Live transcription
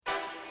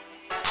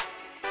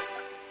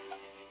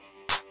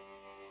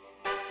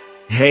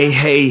Hey,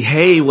 hey,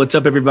 hey, what's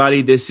up,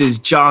 everybody? This is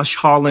Josh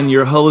Holland,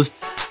 your host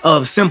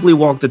of Simply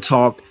Walk the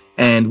Talk,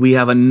 and we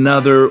have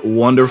another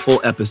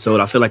wonderful episode.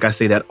 I feel like I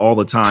say that all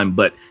the time,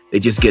 but they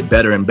just get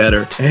better and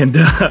better. And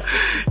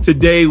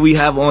today we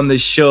have on the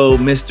show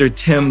Mr.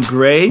 Tim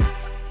Gray.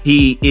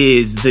 He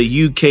is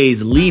the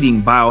UK's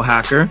leading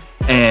biohacker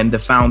and the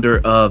founder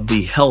of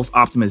the Health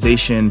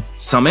Optimization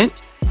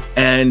Summit.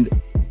 And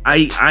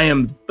I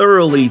am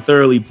thoroughly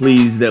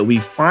pleased that we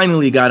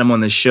finally got him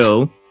on the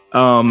show.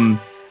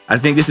 I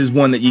think this is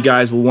one that you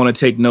guys will want to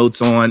take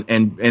notes on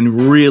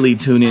and really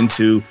tune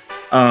into.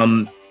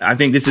 I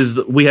think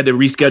we had to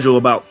reschedule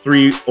about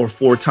 3 or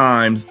 4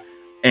 times.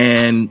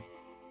 And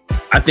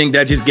I think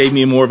that just gave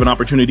me more of an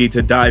opportunity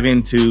to dive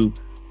into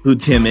who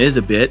Tim is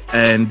a bit.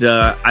 And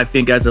I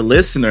think as a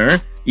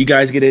listener, you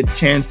guys get a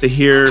chance to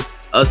hear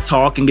us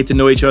talk and get to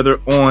know each other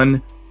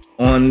on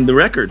the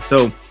record.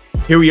 So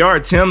here we are.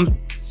 Tim,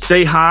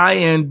 say hi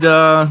and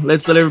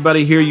let's let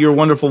everybody hear your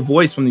wonderful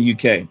voice from the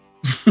UK.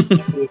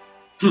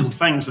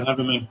 Thanks for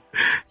having me.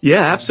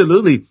 Yeah,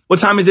 absolutely. What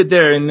time is it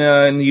there in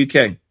the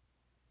UK?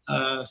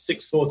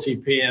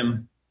 6:40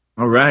 p.m.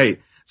 All right.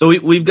 So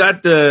we've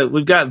got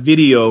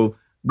video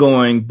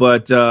going,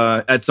 but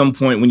at some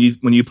point when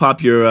you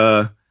pop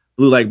your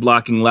blue light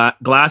blocking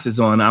glasses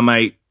on, I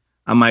might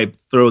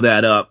throw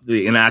that up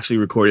and actually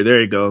record it. There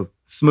you go.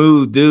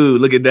 Smooth,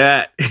 dude. Look at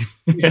that.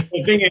 Yeah,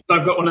 the thing is,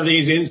 I've got one of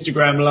these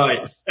Instagram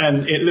lights,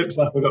 and it looks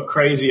like I've got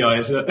crazy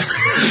eyes.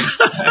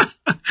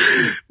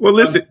 Well,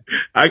 listen,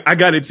 I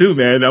got it too,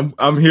 man.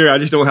 I'm here. I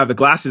just don't have the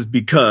glasses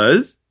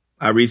because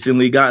I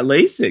recently got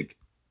LASIK,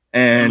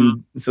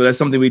 and so that's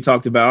something we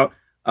talked about.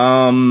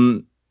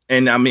 And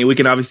I mean, we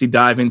can obviously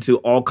dive into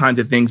all kinds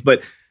of things,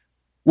 but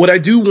what I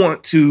do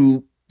want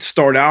to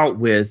start out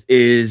with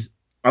is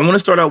I want to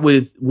start out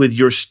with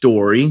your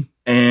story.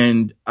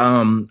 And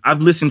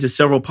I've listened to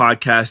several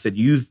podcasts that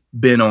you've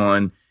been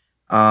on,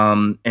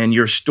 and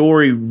your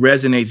story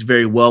resonates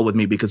very well with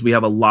me because we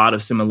have a lot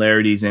of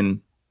similarities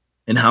in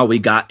how we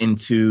got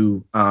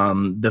into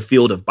the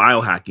field of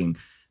biohacking.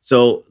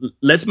 So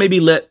let's maybe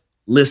let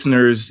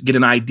listeners get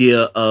an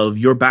idea of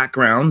your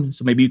background.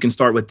 So maybe you can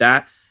start with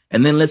that,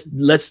 and then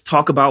let's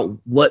talk about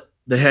what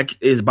the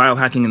heck is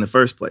biohacking in the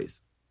first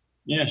place.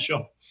 Yeah,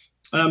 sure.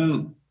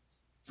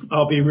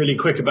 I'll be really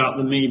quick about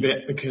the me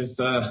bit because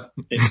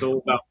it's all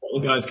about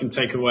what the guys can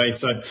take away.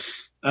 So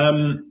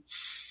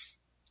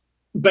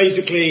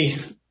basically,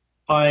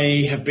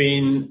 I have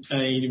been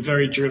a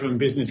very driven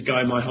business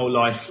guy my whole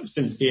life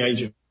since the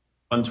age of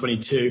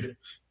 22,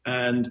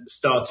 and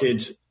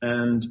started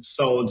and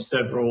sold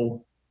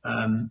several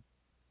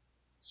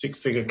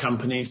 6-figure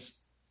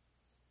companies,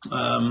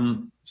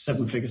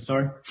 7-figure,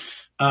 sorry.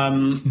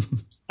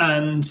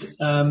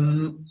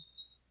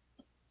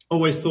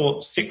 Always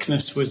thought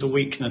sickness was a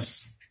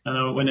weakness.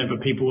 Whenever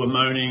people were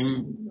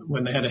moaning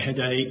when they had a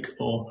headache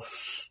or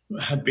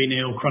had been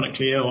ill,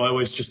 chronically ill, I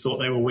always just thought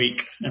they were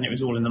weak and it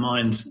was all in the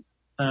mind.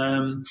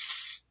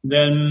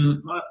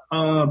 Then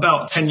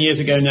about 10 years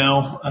ago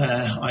now,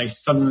 I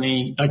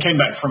came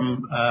back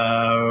from,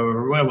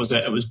 where was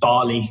it? It was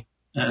Bali,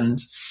 and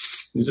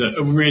it was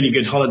a really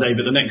good holiday.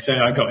 But the next day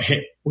I got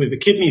hit with a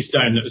kidney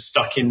stone that was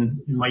stuck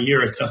in my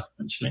ureter,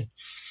 actually.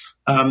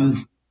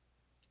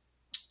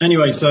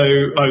 Anyway,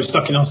 so I was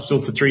stuck in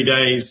hospital for 3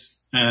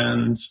 days,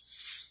 and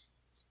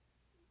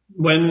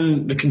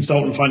when the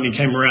consultant finally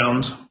came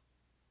around,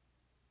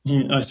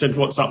 I said,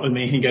 "What's up with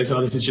me?" He goes,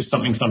 "Oh, this is just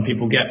something some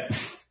people get."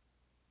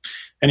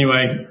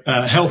 Anyway,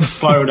 health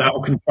spiraled out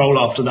of control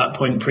after that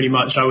point, pretty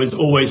much. I was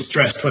always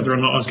stressed whether or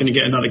not I was going to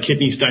get another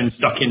kidney stone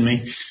stuck in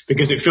me,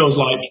 because it feels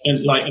like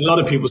a lot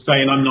of people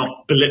say, and I'm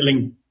not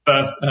belittling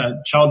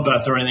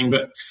childbirth or anything,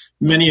 but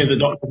many of the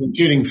doctors,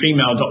 including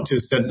female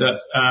doctors, said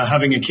that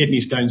having a kidney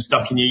stone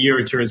stuck in your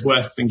ureter is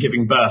worse than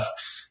giving birth.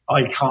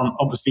 I can't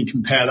obviously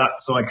compare that,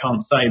 so I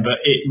can't say, but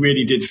it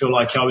really did feel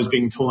like I was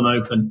being torn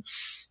open.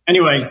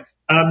 Anyway,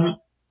 fast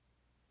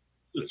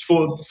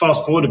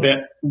forward a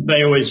bit,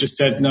 they always just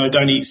said, no,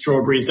 don't eat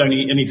strawberries, don't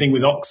eat anything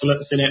with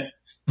oxalates in it.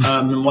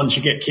 And once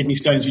you get kidney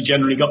stones, you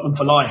generally got them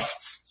for life.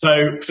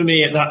 So for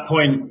me at that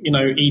point,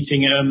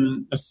 eating a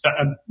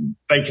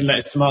bacon,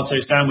 lettuce, tomato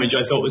sandwich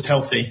I thought was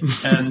healthy,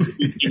 and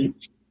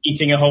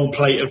eating a whole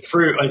plate of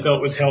fruit I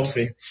thought was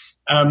healthy.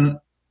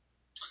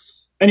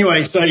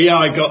 Anyway, so yeah,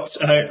 I got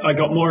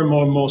more and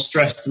more and more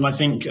stressed, and I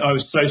think I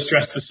was so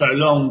stressed for so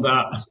long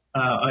that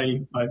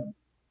I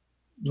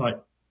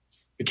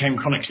became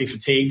chronically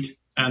fatigued,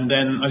 and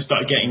then I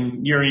started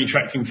getting urinary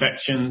tract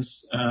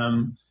infections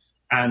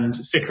and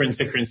sicker and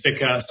sicker and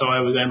sicker. So I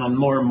was then on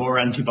more and more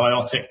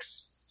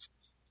antibiotics,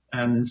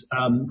 and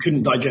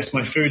couldn't digest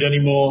my food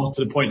anymore,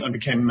 to the point I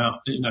became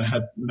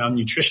had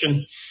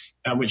malnutrition,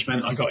 which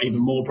meant I got even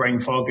more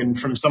brain fog. And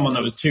from someone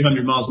that was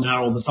 200 miles an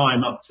hour all the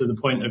time up to the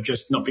point of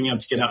just not being able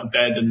to get out of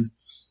bed and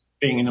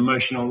being an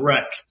emotional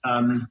wreck,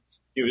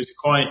 it was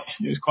quite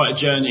a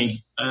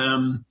journey.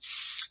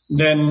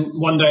 Then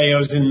one day I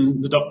was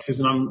in the doctor's,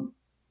 and I'm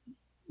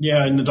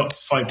in the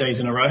doctor's 5 days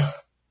in a row,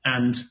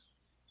 and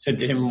said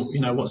to him,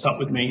 what's up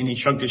with me? And he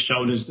shrugged his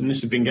shoulders, and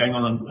this had been going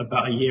on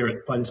about a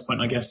year by this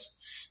point, I guess.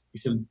 He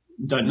said,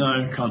 don't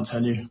know, can't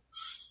tell you.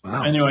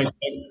 Wow. Anyway, so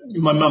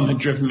my mum had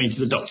driven me to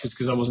the doctors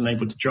because I wasn't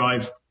able to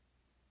drive.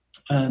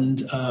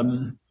 And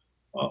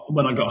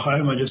when I got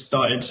home, I just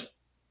started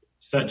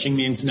searching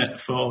the internet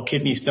for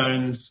kidney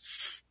stones,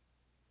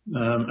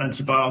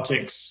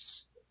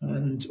 antibiotics,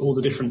 and all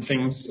the different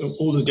things,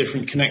 all the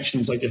different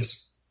connections, I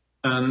guess.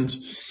 And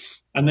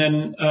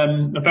then I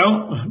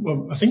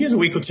think it was a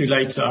week or two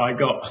later, I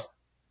got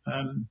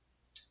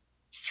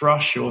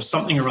thrush or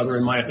something or other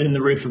in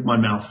the roof of my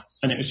mouth.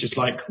 And it was just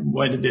like,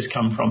 where did this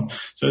come from?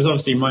 So it was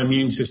obviously my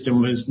immune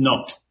system was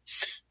not,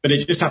 but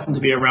it just happened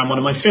to be around one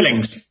of my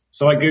fillings.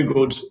 So I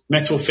Googled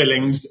metal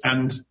fillings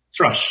and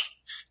thrush,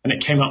 and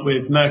it came up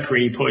with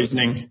mercury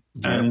poisoning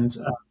and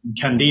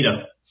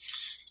candida.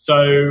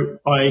 So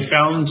I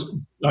found,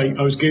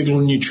 I was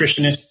Googling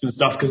nutritionists and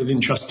stuff because I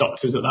didn't trust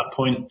doctors at that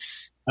point,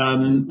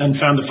 and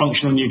found a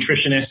functional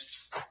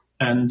nutritionist,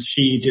 and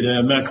she did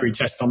a mercury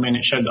test on me, and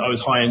it showed that I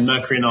was high in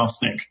mercury and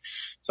arsenic.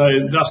 So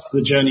thus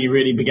the journey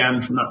really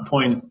began from that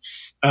point.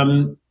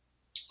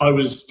 I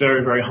was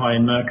very, very high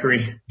in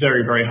mercury,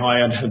 very, very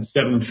high. I'd had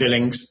 7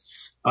 fillings.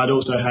 I'd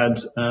also had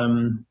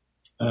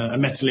a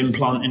metal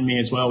implant in me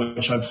as well,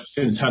 which I've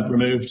since had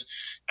removed.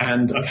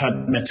 And I've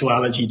had metal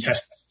allergy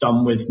tests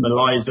done with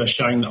ELISA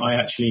showing that I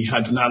actually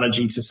had an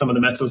allergy to some of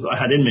the metals that I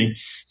had in me.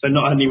 So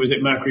not only was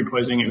it mercury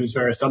poisoning, it was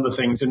various other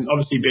things. And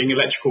obviously being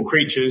electrical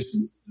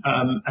creatures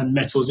and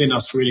metals in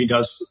us really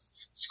does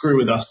screw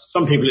with us.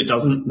 Some people it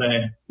doesn't.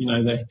 They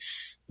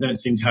don't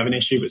seem to have an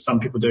issue, but some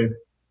people do.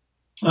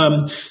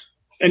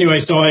 Anyway,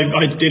 so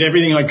I did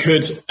everything I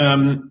could.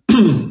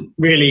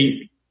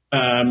 Really,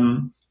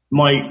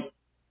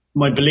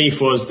 my belief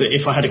was that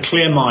if I had a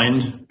clear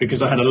mind,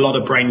 because I had a lot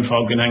of brain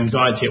fog and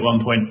anxiety at one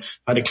point, if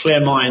I had a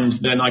clear mind,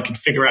 then I could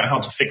figure out how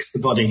to fix the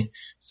body.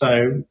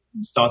 So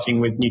starting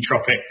with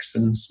nootropics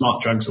and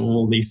smart drugs,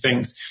 all these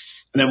things.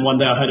 And then one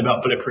day I heard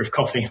about bulletproof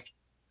coffee,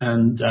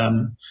 and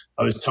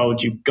I was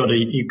told you've got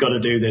to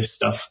do this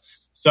stuff.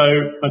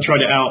 So I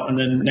tried it out, and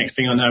then next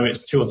thing I know,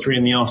 it's 2 or 3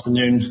 in the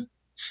afternoon.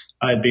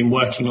 I had been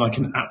working like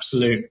an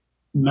absolute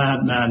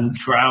madman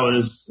for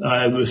hours.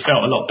 I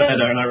felt a lot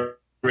better, and I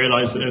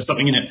realized that there was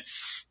something in it.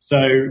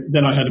 So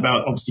then I heard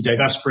about obviously Dave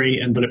Asprey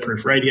and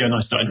Bulletproof Radio, and I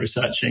started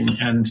researching,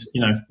 and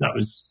that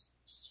was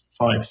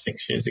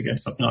 5-6 years ago,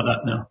 something like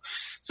that now.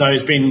 So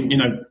it's been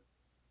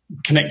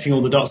connecting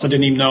all the dots. I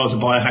didn't even know I was a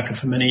biohacker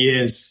for many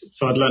years,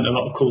 so I'd learned a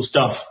lot of cool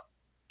stuff,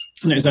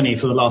 and it was only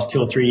for the last 2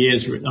 or 3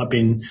 years I've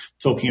been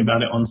talking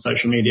about it on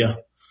social media.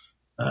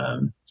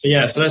 So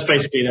that's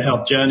basically the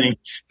health journey.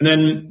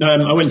 And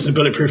then I went to the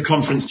Bulletproof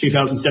Conference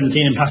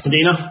 2017 in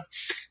Pasadena,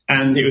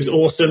 and it was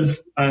awesome.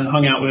 I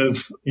hung out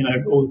with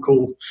all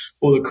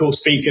the cool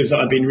speakers that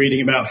I've been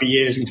reading about for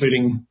years,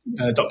 including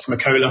Dr.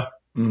 McCullough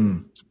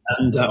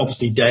and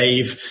obviously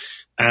Dave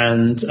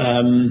and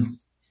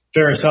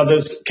various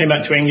others. Came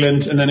back to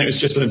England, and then it was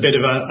just a bit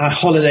of a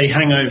holiday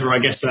hangover, I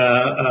guess.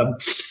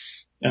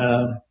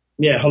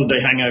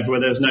 Holiday hangover where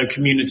there was no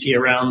community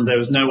around. There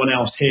was no one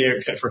else here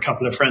except for a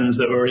couple of friends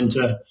that were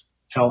into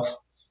health.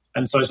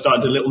 And so I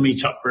started a little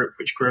meetup group,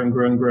 which grew and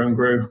grew and grew and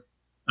grew.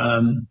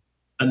 And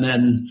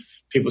then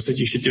people said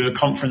you should do a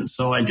conference.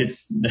 So I did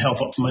the Health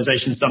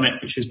Optimization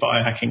Summit, which is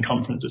biohacking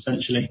conference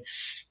essentially,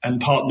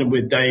 and partnered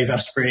with Dave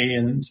Asprey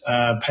and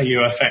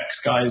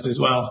PaleoFX guys as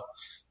well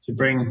to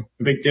bring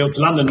a big deal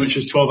to London, which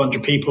was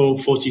 1,200 people,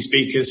 40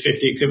 speakers,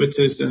 50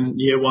 exhibitors. And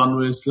year 1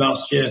 was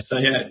last year. So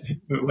yeah,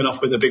 it went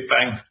off with a big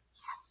bang.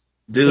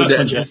 Dude,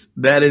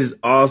 that is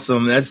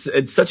awesome.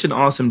 It's such an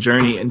awesome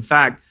journey. In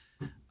fact,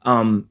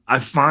 I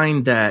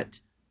find that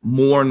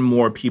more and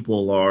more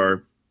people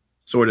are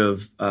sort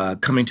of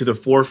coming to the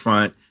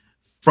forefront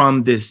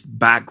from this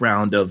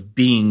background of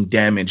being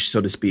damaged,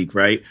 so to speak,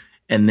 right?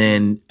 And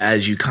then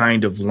as you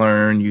kind of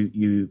learn,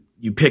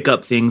 you pick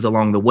up things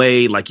along the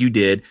way, like you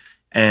did,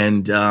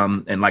 and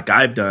like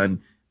I've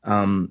done,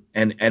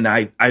 and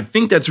I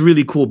think that's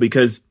really cool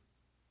because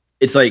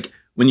it's like,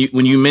 when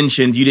you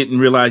mentioned you didn't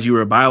realize you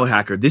were a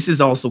biohacker, this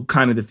is also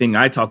kind of the thing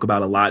I talk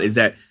about a lot, is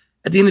that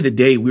at the end of the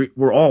day,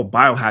 we're all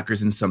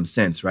biohackers in some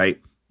sense, right?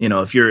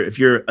 If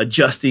you're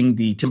adjusting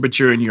the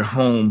temperature in your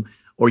home,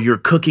 or you're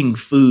cooking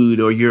food,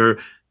 or you're,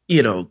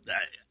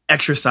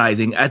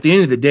 exercising, at the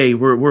end of the day,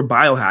 we're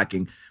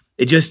biohacking.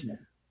 It just,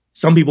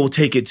 some people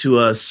take it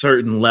to a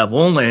certain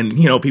level, and,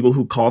 people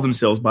who call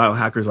themselves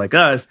biohackers like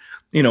us,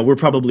 we're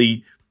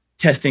probably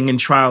testing and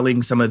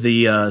trialing some of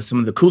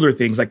the cooler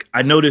things. Like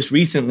I noticed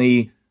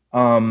recently,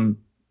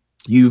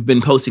 you've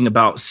been posting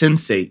about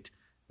Sensate.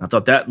 I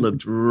thought that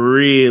looked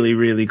really,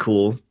 really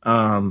cool.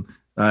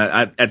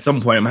 At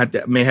some point,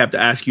 I may have to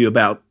ask you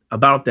about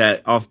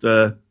that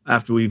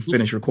after we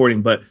finish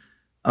recording. But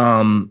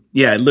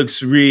it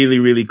looks really,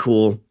 really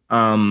cool.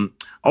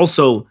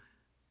 Also,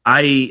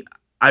 I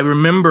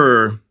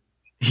remember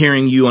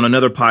hearing you on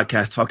another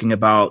podcast talking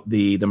about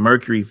the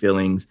mercury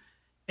fillings.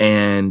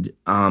 And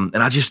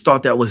I just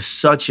thought that was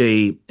such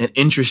an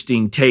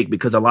interesting take,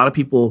 because a lot of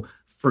people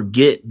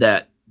forget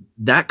that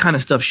kind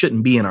of stuff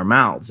shouldn't be in our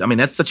mouths. I mean,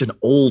 that's such an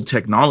old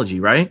technology,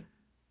 right?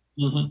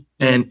 Mm-hmm.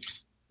 And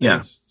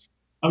yeah,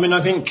 I mean,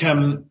 I think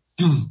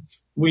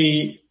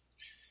we're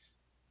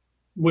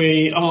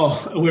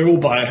all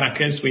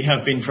biohackers. We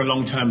have been for a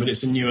long time, but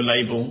it's a newer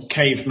label.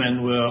 Cavemen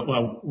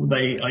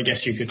I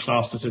guess you could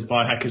class us as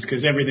biohackers,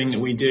 because everything that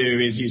we do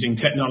is using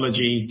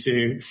technology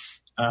to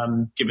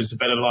give us a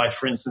better life.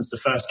 For instance, the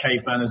first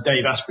caveman, as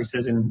Dave Asprey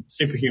says in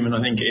Superhuman,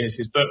 I think it is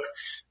his book,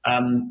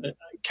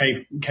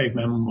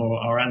 cavemen, or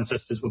our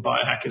ancestors, were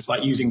biohackers,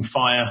 like using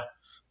fire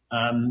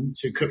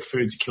to cook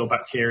food to kill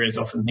bacteria,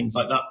 often things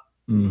like that.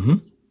 Mm-hmm.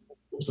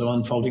 Also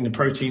unfolding the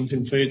proteins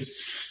in foods.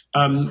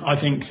 I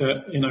think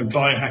that,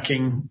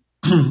 biohacking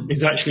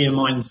is actually a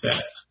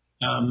mindset.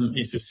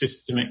 It's a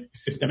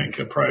systemic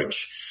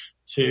approach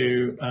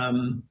to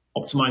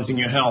optimizing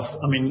your health.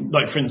 I mean,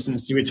 like, for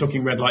instance, you were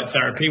talking red light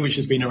therapy, which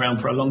has been around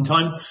for a long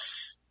time,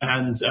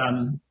 and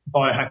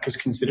biohackers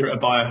consider it a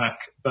biohack,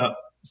 but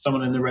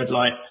someone in the red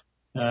light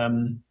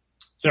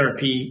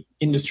therapy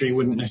industry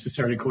wouldn't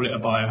necessarily call it a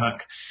biohack.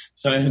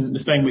 So the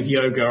same with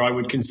yoga. I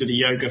would consider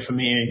yoga for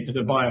me as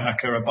a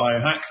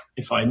biohack.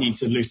 If I need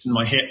to loosen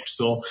my hips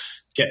or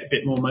get a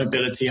bit more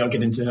mobility, I'll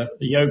get into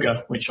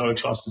yoga, which I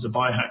would class as a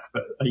biohack,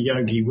 but a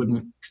yogi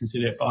wouldn't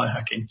consider it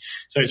biohacking.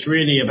 So it's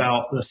really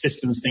about the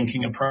systems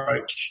thinking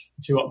approach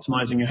to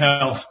optimizing your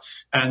health.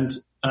 And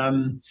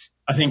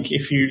I think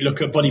if you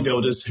look at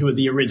bodybuilders, who are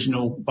the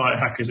original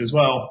biohackers as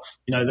well,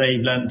 they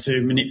learned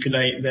to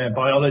manipulate their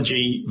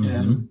biology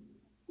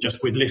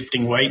just with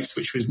lifting weights,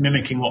 which was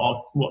mimicking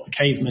what the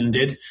cavemen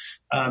did,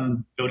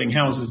 building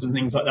houses and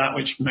things like that,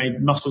 which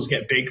made muscles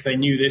get big. They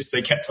knew this.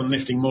 They kept on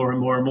lifting more and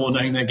more and more,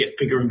 knowing they'd get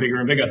bigger and bigger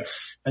and bigger.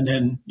 And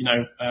then,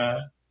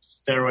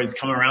 steroids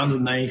come around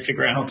and they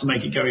figure out how to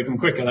make it go even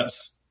quicker.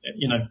 That's,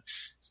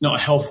 it's not a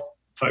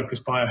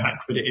health-focused biohack,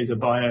 but it is a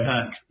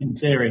biohack in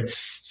theory.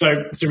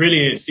 So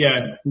really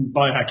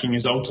biohacking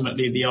is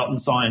ultimately the art and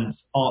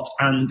science,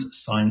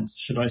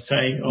 should I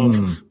say,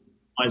 of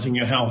optimizing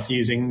your health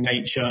using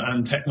nature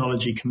and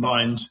technology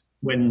combined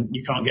when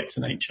you can't get to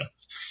nature.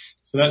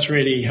 So that's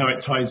really how it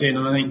ties in.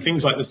 And I think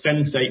things like the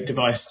Sensate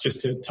device,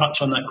 just to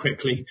touch on that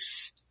quickly,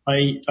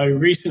 I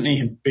recently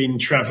have been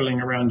traveling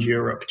around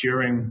Europe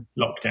during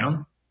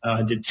lockdown.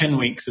 I did 10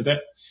 weeks of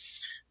it,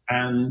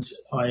 and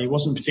I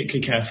wasn't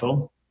particularly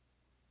careful.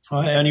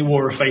 I only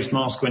wore a face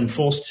mask when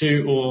forced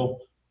to, or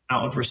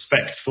out of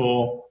respect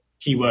for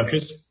key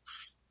workers,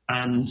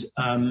 and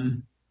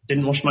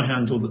didn't wash my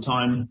hands all the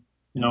time.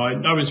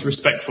 I was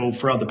respectful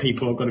for other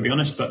people, I've got to be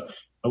honest, but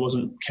I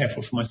wasn't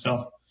careful for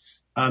myself.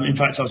 In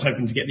fact, I was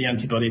hoping to get the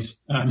antibodies.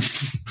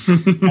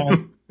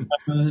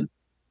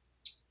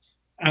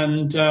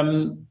 And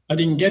I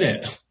didn't get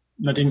it.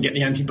 I didn't get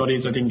the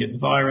antibodies. I didn't get the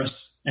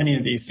virus, any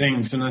of these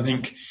things. And I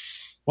think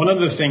one of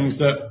the things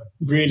that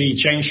really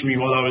changed for me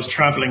while I was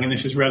traveling, and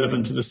this is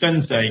relevant to the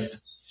Sensate,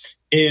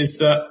 is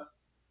that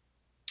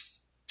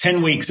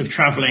 10 weeks of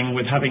traveling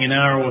with having an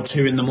hour or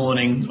two in the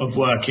morning of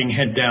working,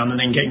 head down, and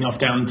then getting off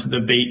down to the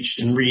beach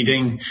and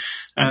reading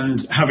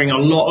and having a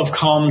lot of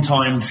calm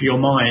time for your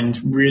mind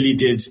really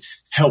did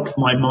help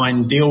my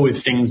mind deal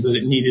with things that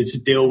it needed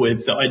to deal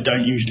with that I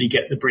don't usually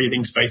get the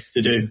breathing space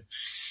to do.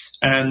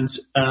 And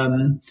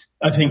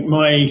I think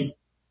my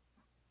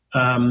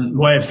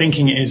way of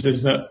thinking is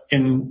that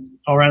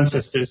our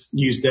ancestors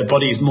used their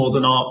bodies more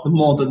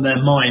than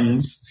their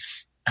minds.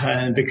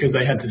 Because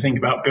they had to think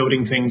about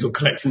building things or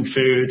collecting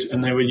food,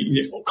 and they were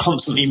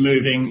constantly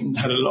moving and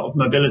had a lot of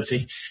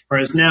mobility.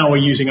 Whereas now we're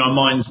using our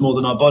minds more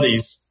than our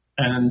bodies,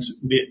 and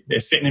they're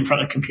sitting in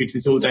front of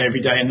computers all day,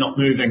 every day, and not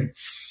moving.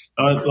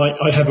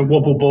 I have a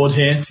wobble board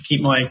here to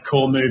keep my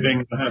core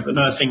moving. I have an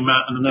earthing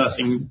mat and an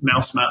earthing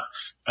mouse mat,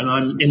 and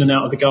I'm in and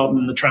out of the garden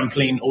and the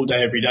trampoline all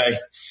day, every day.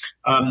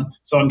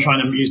 So I'm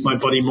trying to use my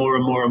body more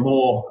and more and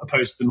more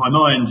opposed to my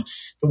mind.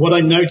 But what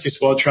I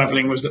noticed while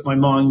traveling was that my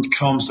mind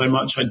calmed so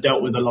much, I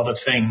dealt with a lot of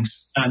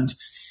things. And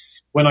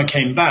when I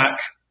came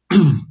back,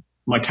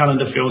 my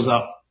calendar fills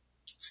up.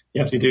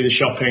 You have to do the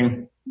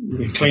shopping.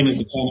 The cleaners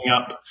are turning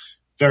up.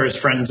 Various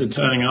friends are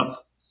turning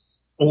up.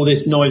 All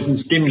this noise and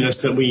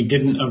stimulus that we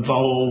didn't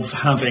evolve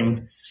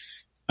having.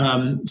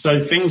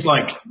 So things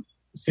like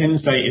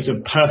Sensate is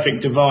a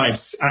perfect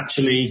device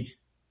actually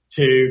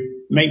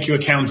to make you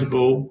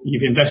accountable.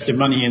 You've invested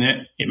money in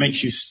it. It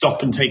makes you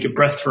stop and take a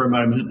breath for a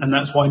moment. And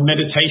that's why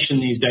meditation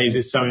these days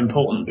is so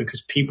important,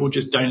 because people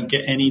just don't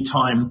get any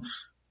time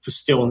for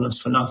stillness,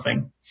 for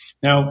nothing.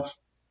 Now,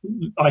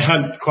 I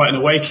had quite an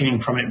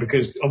awakening from it,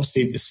 because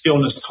obviously the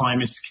stillness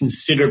time is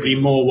considerably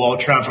more while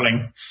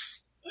traveling,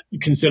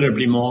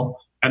 considerably more.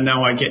 And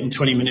now I get in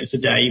 20 minutes a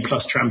day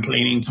plus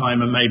trampolining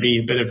time and maybe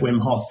a bit of Wim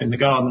Hof in the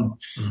garden.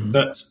 Mm-hmm.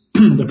 But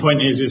the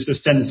point is the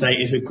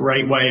Sensate is a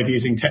great way of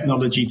using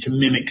technology to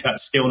mimic that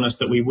stillness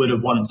that we would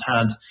have once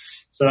had.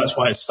 So that's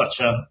why it's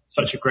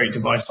such a great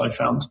device, I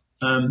found.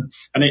 And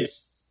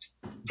it's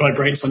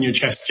vibrates on your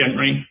chest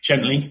gently.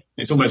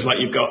 It's almost like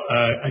you've got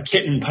a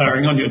kitten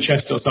purring on your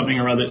chest or something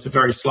or other. It's a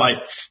very slight,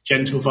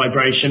 gentle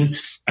vibration,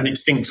 and it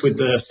syncs with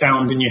the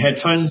sound in your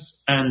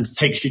headphones and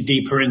takes you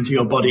deeper into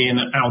your body and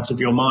out of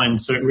your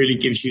mind. So it really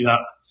gives you that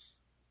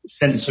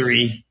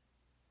sensory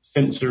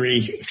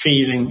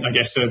feeling, I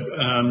guess,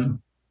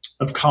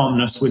 of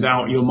calmness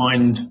without your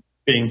mind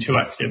being too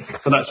active.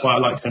 So that's why I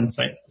like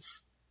Sensate.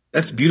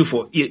 That's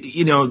beautiful.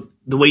 You know,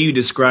 the way you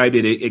described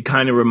it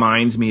kind of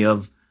reminds me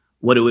of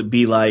what it would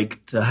be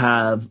like to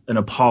have an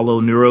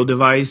Apollo neuro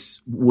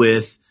device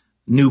with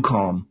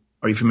NuCalm.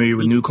 Are you familiar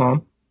with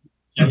NuCalm?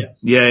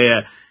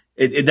 Yeah.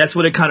 That's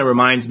what it kind of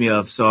reminds me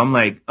of. So I'm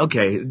like,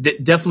 okay,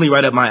 definitely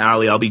right up my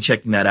alley. I'll be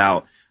checking that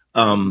out.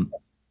 And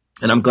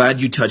I'm glad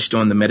you touched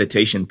on the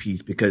meditation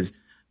piece, because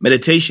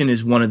meditation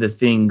is one of the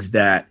things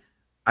that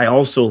I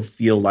also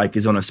feel like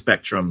is on a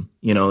spectrum,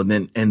 you know,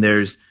 and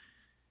there's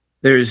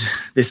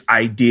this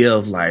idea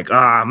of like,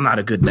 I'm not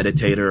a good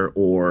meditator,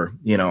 or,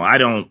 you know, I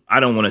don't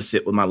want to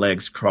sit with my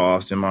legs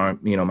crossed and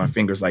my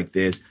fingers like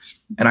this.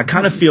 And I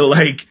kind of feel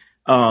like,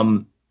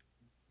 I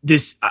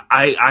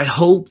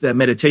hope that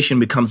meditation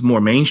becomes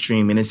more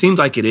mainstream, and it seems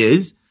like it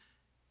is.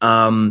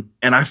 And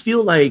I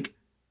feel like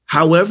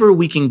however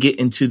we can get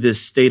into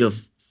this state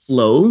of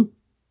flow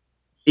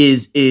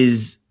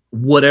is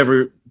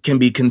whatever can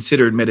be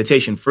considered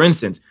meditation. For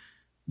instance,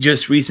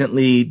 just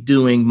recently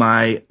doing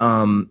my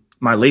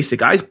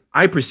LASIK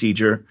eye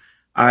procedure,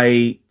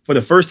 I, for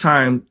the first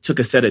time, took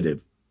a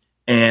sedative,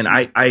 and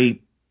I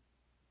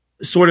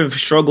sort of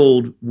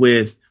struggled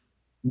with,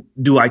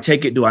 do I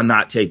take it? Do I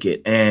not take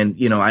it? And,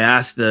 you know, I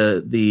asked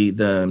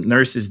the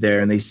nurses there,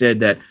 and they said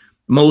that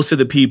most of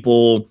the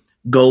people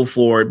go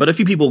for it, but a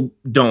few people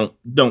don't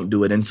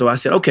do it. And so I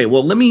said, okay,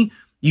 well, let me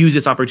use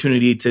this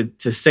opportunity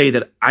to say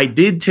that I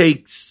did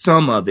take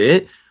some of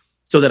it,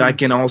 so that I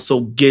can also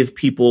give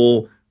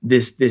people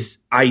this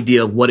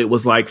idea of what it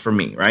was like for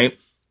me, right?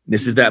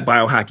 This is that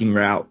biohacking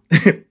route.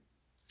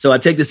 So I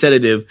take the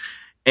sedative,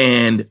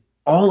 and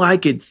all I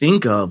could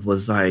think of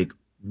was like,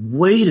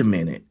 wait a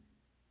minute.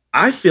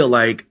 I feel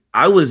like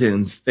I was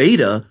in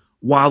theta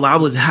while I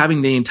was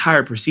having the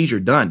entire procedure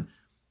done.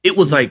 It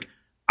was like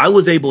I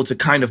was able to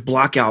kind of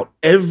block out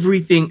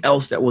everything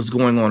else that was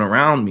going on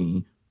around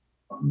me.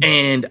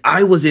 And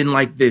I was in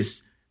like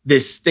this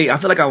state. I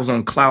feel like I was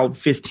on cloud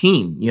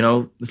 15, you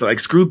know, it's like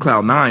screw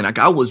cloud 9. Like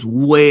I was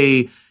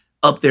way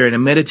up there in a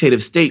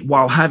meditative state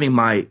while having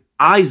my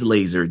eyes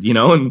lasered, you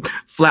know, and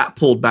flap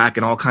pulled back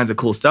and all kinds of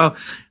cool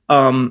stuff.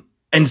 And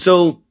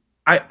so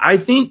I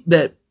think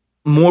that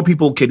more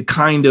people could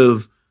kind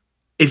of,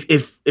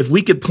 if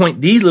we could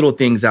point these little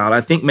things out,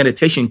 I think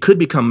meditation could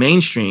become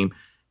mainstream,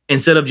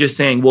 instead of just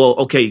saying, well,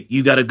 okay,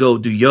 you got to go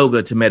do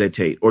yoga to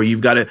meditate, or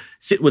you've got to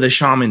sit with a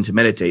shaman to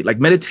meditate. Like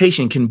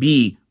meditation can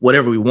be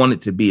whatever we want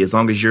it to be, as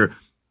long as you're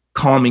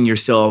calming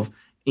yourself,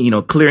 you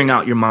know, clearing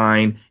out your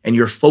mind, and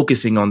you're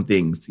focusing on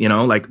things, you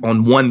know, like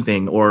on one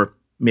thing, or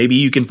maybe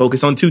you can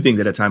focus on two things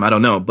at a time. I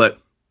don't know. But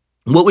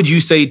what would you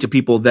say to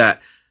people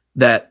that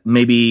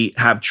maybe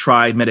have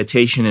tried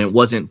meditation and it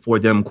wasn't for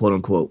them, quote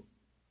unquote?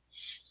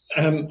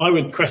 I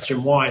would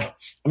question why.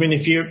 I mean,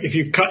 if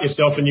you've cut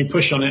yourself and you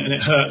push on it and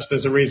it hurts,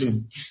 there's a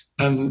reason.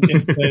 And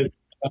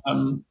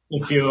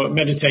if you're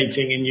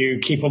meditating and you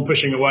keep on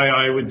pushing away,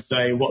 I would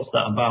say, what's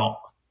that about?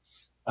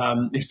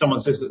 If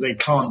someone says that they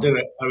can't do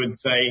it, I would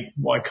say,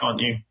 why can't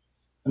you?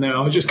 And they're,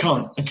 I just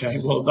can't. Okay,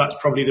 well, that's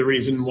probably the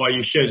reason why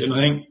you should. And I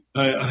think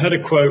I heard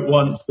a quote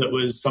once that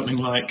was something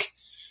like,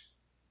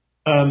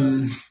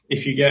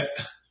 if you get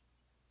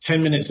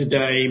 10 minutes a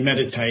day,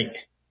 meditate.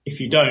 If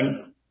you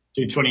don't,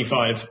 do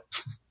 25.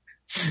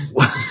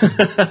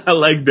 I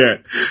like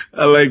that.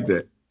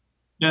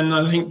 And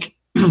I think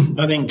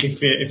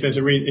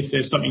if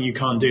there's something you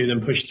can't do,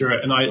 then push through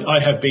it. And I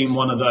have been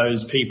one of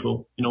those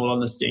people, in all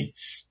honesty,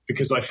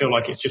 because I feel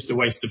like it's just a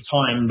waste of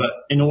time. But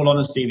in all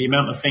honesty, the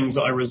amount of things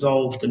that I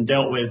resolved and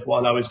dealt with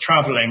while I was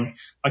traveling,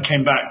 I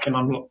came back and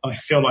I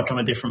feel like I'm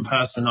a different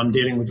person. I'm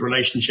dealing with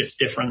relationships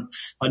different.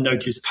 I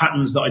noticed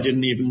patterns that I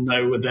didn't even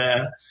know were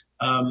there.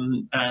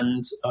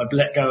 And I've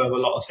let go of a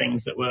lot of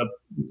things that were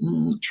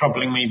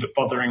troubling me, but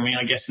bothering me,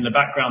 I guess, in the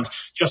background,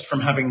 just from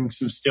having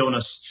some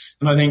stillness.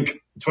 And I think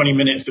 20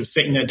 minutes of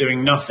sitting there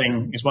doing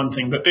nothing is one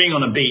thing, but being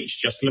on a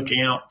beach, just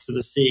looking out to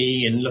the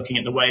sea and looking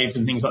at the waves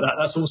and things like that,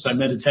 that's also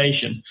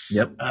meditation.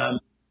 Yep.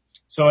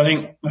 So I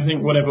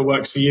think whatever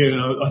works for you.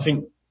 And I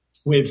think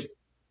with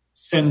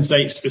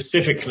Sensate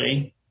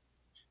specifically,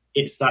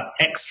 it's that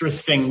extra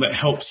thing that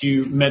helps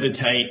you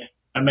meditate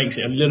and makes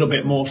it a little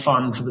bit more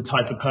fun for the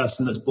type of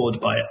person that's bored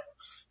by it.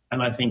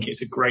 And I think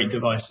it's a great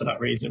device for that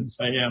reason.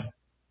 So, yeah.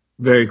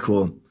 Very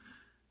cool.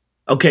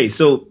 Okay,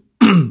 so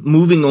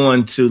moving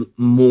on to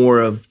more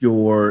of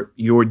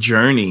your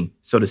journey,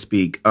 so to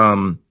speak.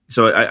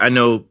 So I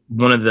know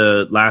one of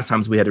the last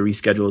times we had to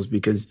reschedule is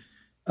because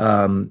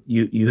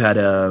you had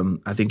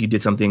I think you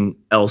did something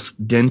else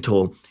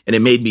dental, and it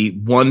made me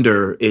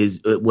wonder,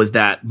 was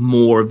that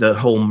more of the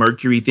whole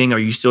mercury thing? Are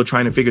you still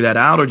trying to figure that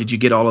out, or did you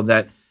get all of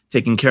that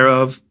taken care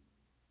of?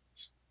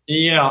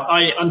 Yeah,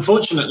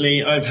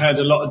 unfortunately, I've had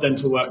a lot of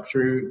dental work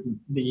through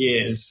the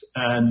years,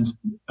 and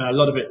a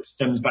lot of it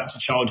stems back to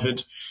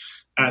childhood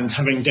and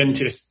having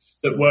dentists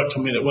that worked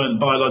on me that weren't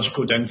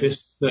biological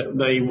dentists, that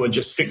they were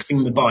just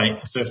fixing the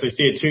bite. So if they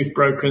see a tooth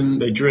broken,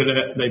 they drill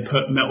it, they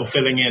put metal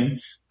filling in.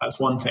 That's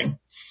one thing.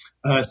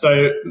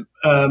 So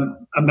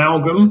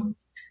amalgam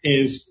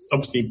is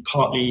obviously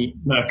partly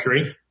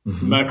mercury,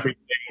 mercury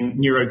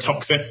being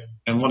neurotoxic,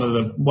 and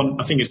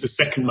I think it's the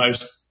second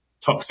most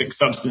toxic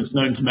substance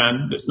known to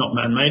man that's not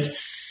man-made.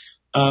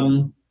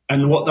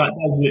 And what that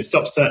does is it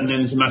stops certain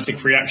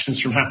enzymatic reactions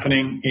from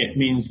happening. It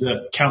means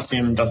that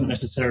calcium doesn't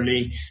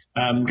necessarily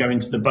go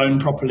into the bone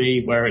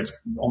properly where it's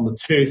on the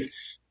tooth,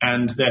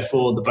 and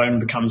therefore the bone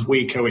becomes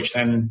weaker, which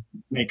then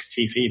makes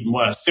teeth even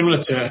worse. Similar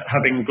to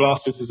having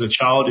glasses as a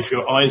child, if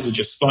your eyes are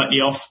just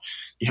slightly off,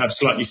 you have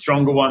slightly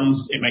stronger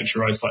ones, it makes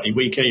your eyes slightly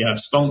weaker. You have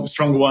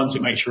stronger ones,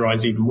 it makes your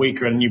eyes even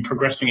weaker, and you're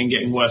progressing and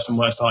getting worse and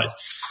worse eyes.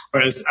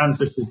 Whereas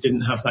ancestors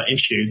didn't have that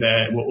issue.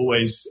 Their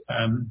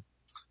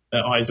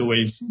eyes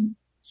always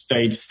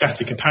stayed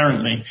static,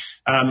 apparently.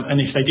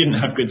 And if they didn't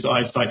have good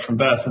eyesight from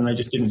birth, then they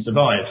just didn't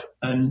survive.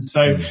 And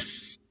so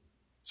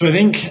I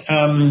think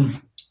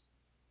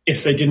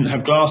if they didn't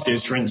have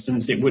glasses, for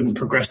instance, it wouldn't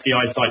progress the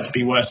eyesight to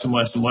be worse and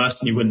worse and worse,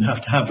 and you wouldn't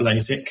have to have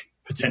LASIK,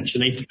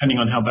 potentially, depending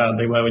on how bad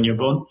they were when you were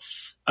born.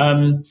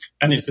 And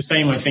it's the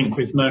same, I think,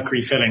 with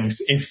mercury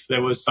fillings. If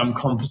there was some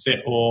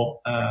composite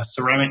or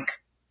ceramic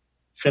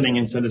filling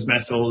instead of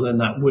metal, then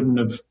that wouldn't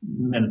have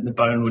meant the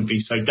bone would be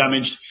so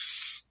damaged.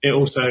 It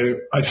also,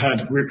 I've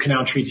had root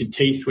canal treated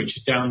teeth, which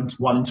is down to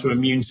 1 to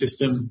immune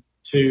system,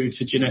 2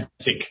 to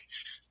genetic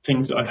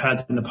things that I've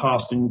had in the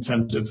past in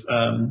terms of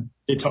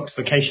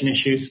detoxification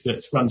issues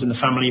that runs in the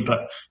family.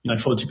 But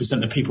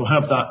 40% of people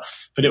have that.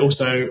 But it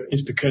also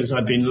is because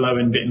I'd been low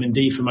in vitamin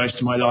D for most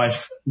of my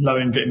life, low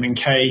in vitamin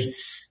K,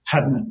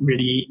 hadn't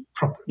really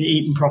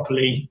eaten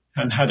properly,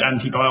 and had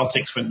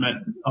antibiotics, which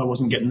meant I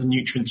wasn't getting the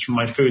nutrients from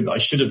my food that I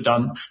should have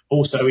done.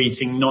 Also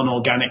eating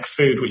non-organic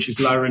food, which is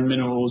lower in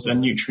minerals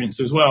and nutrients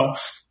as well.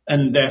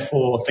 And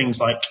therefore things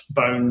like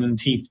bone and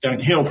teeth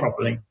don't heal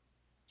properly.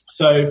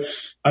 So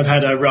I've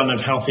had a run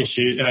of health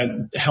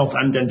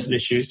and dental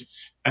issues.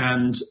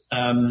 And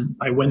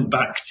I went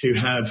back to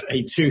have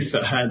a tooth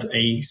that had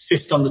a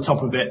cyst on the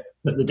top of it,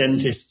 that the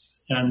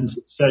dentists and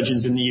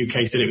surgeons in the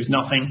UK said it was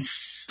nothing.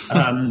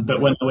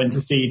 But when I went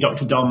to see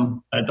Dr.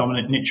 Dominic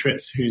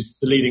Nitritz, who's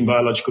the leading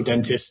biological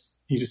dentist,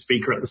 he's a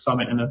speaker at the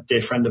summit and a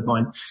dear friend of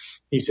mine,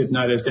 he said,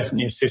 no, there's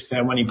definitely a cyst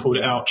there. When he pulled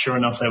it out, sure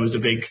enough, there was a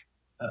big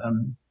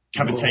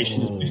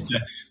cavitation.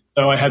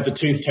 So I had the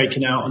tooth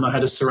taken out and I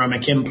had a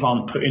ceramic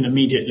implant put in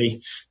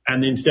immediately.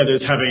 And instead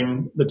of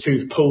having the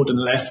tooth pulled and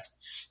left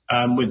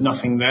with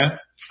nothing there,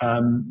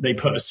 they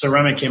put a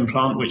ceramic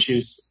implant, which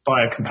is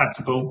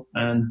biocompatible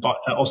and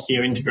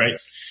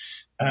osteointegrates.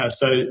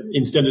 So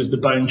instead of the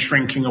bone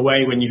shrinking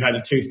away when you had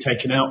a tooth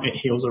taken out, it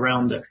heals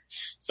around it.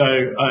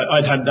 So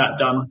I'd had that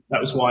done.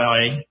 That was why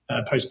I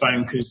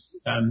postponed,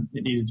 because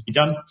it needed to be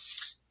done.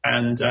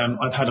 And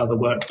I've had other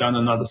work done,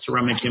 another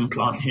ceramic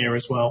implant here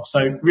as well.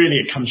 So really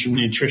it comes from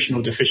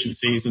nutritional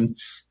deficiencies. And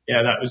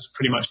yeah, that was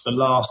pretty much the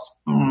last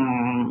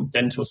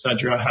dental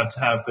surgery I had to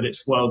have, but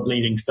it's world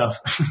leading stuff.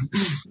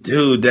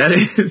 Dude, that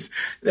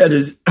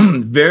is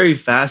very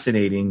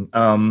fascinating.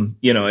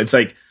 It's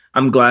like,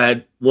 I'm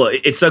glad, well,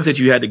 it sucks that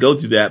you had to go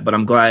through that, but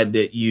I'm glad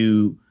that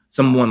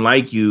someone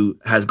like you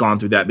has gone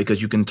through that,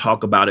 because you can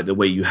talk about it the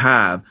way you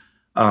have.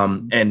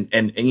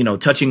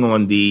 And touching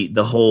on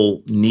the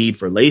whole need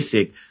for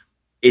LASIK,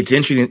 it's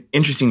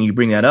interesting you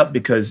bring that up,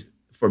 because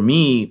for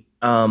me,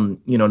 no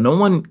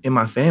one in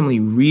my family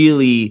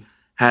really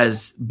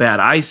has bad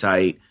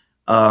eyesight.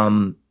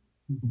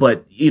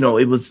 But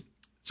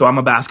so I'm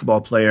a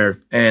basketball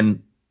player,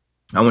 and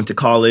I went to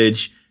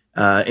college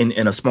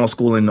in a small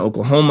school in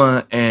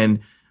Oklahoma. And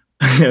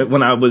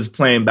when I was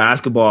playing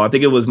basketball, I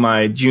think it was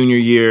my junior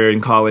year in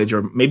college,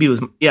 or maybe I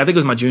think it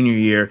was my junior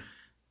year.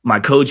 My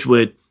coach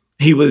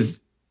he was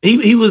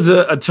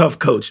a tough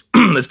coach.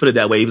 Let's put it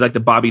that way. He was like the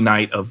Bobby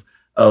Knight of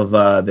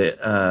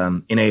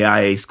the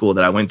NAIA school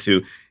that I went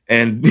to.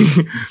 And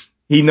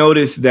he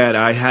noticed that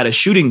I had a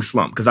shooting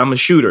slump, because I'm a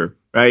shooter,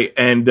 right?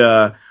 And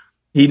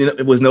he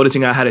was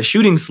noticing I had a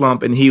shooting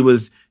slump, and he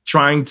was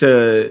trying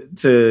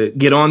to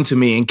get on to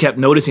me and kept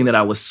noticing that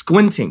I was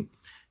squinting.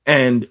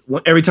 And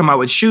every time I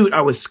would shoot,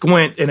 I would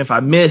squint. And if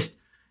I missed,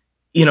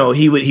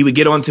 he would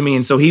get on to me.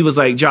 And so he was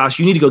like, Josh,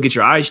 you need to go get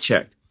your eyes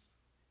checked.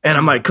 And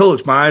I'm like,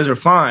 Coach, my eyes are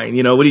fine.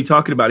 What are you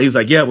talking about? He was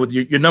like, yeah, well,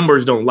 your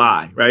numbers don't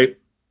lie, right?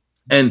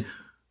 And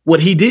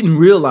what he didn't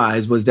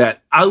realize was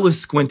that I was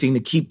squinting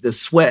to keep the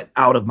sweat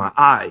out of my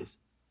eyes,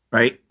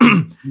 right?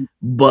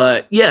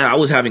 But yeah, I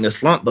was having a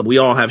slump, but we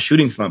all have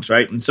shooting slumps,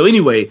 right? And so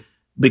anyway,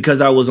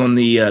 because I was on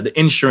the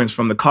insurance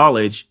from the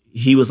college,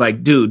 he was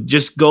like, dude,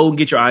 just go and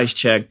get your eyes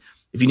checked.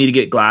 If you need to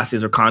get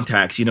glasses or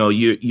contacts,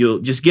 you'll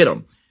just get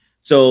them.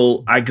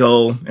 So I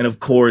go, and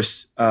of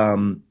course,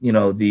 the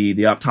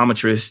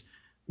optometrist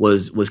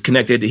was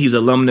connected. He's an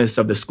alumnus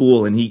of the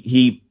school, and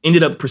he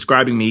ended up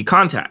prescribing me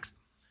contacts.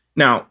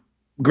 Now,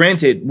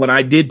 granted, when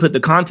I did put the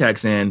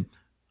contacts in,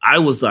 I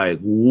was like,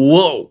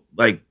 whoa,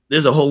 like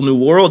there's a whole new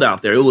world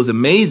out there. It was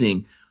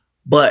amazing.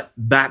 But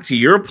back to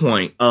your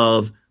point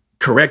of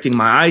correcting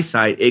my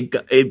eyesight,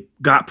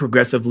 it got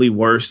progressively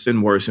worse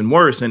and worse and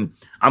worse. And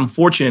I'm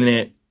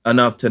fortunate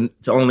enough to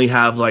only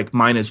have like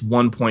minus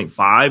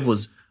 1.5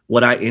 was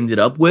what I ended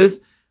up with.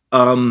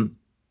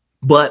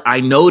 But I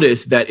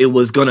noticed that it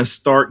was going to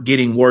start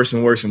getting worse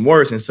and worse and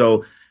worse. And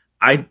so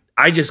I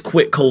just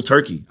quit cold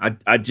turkey.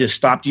 I just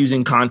stopped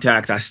using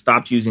contacts. I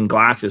stopped using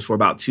glasses for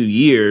about 2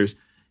 years.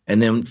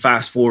 And then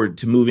fast forward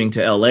to moving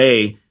to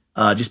LA,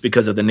 just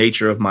because of the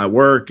nature of my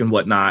work and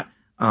whatnot,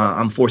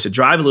 I'm forced to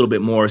drive a little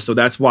bit more. So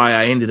that's why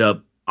I ended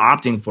up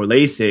opting for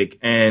LASIK.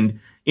 And,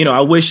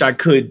 I wish I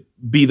could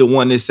be the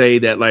one to say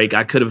that, like,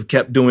 I could have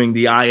kept doing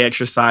the eye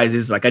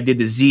exercises. Like, I did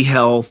the Z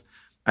Health.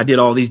 I did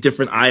all these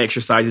different eye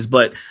exercises,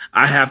 but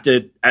I have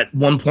to at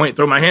one point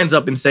throw my hands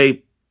up and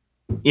say,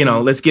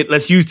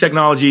 let's use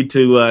technology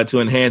to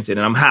enhance it.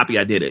 And I'm happy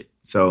I did it.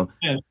 So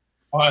yeah,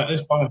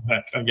 it's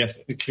biohack, I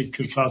guess. The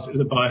could class it as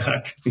a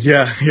biohack.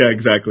 Yeah,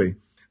 exactly.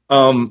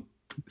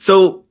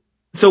 So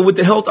with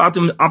the Health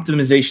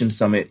Optimization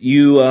Summit,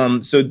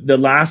 you so the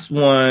last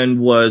one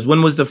was,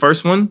 when was the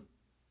first one?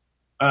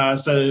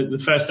 So the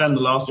first and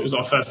the last, it was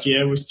our first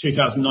year, was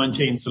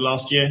 2019. So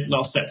last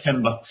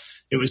September.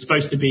 It was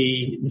supposed to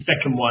be the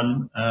second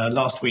one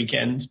last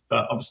weekend,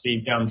 but obviously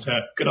down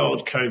to good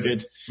old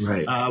COVID,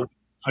 right.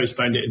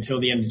 Postponed it until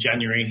the end of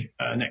January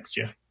next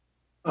year.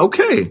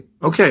 Okay.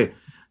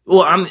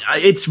 Well,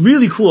 it's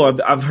really cool.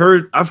 I've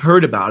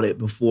heard about it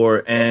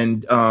before,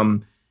 and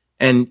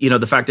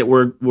the fact that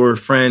we're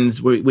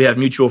friends, we have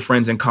mutual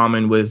friends in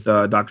common with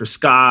Dr.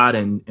 Scott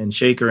and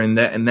Shaker and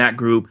that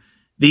group.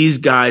 These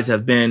guys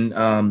have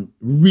been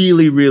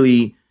really,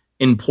 really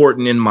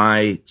important in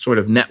my sort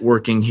of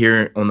networking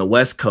here on the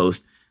West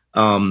Coast.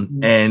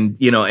 And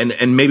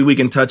maybe we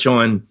can touch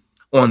on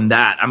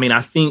that. I mean,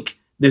 I think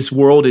this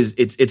world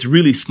it's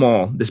really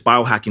small. This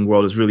biohacking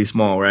world is really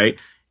small, right?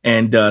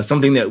 And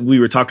something that we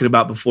were talking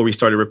about before we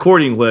started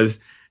recording was,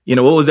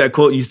 what was that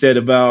quote you said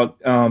about,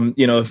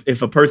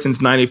 if a person's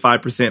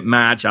 95%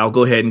 match, I'll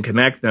go ahead and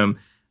connect them.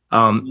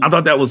 I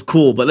thought that was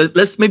cool, but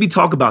let's maybe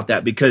talk about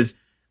that, because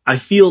I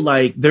feel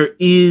like there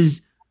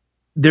is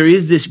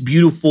this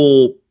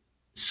beautiful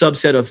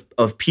subset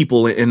of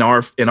people in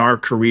our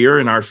career,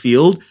 in our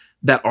field,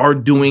 that are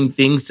doing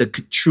things to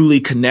truly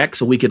connect,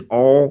 so we can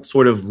all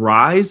sort of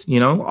rise,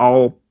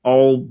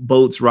 all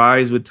boats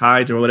rise with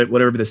tides, or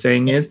whatever the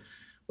saying is.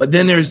 But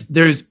then there's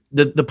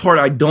the part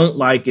I don't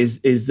like is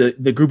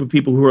the group of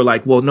people who are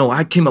like, well, no,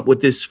 I came up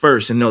with this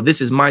first, and no,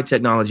 this is my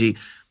technology.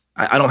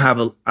 I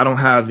don't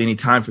have any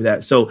time for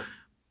that. So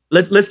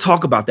let's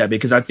talk about that,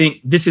 because I think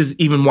this is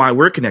even why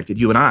we're connected,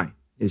 you and I,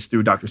 is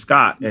through Dr.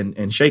 Scott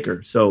and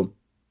Shaker. So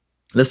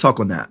let's talk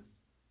on that.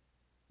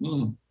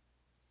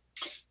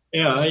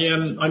 Yeah,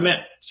 I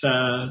met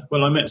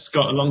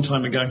Scott a long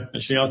time ago.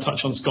 Actually, I'll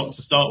touch on Scott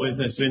to start with.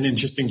 It's been an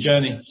interesting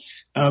journey.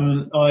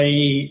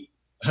 I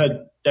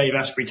heard Dave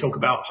Asprey talk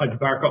about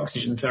hyperbaric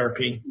oxygen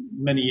therapy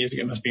many years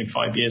ago. It must have been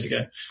 5 years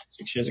ago,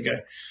 6 years ago.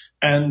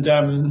 And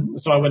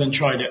so I went and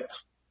tried it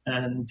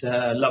and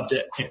loved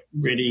it. It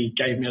really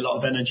gave me a lot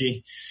of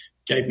energy,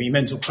 gave me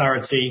mental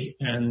clarity,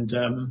 and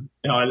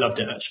I loved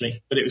it,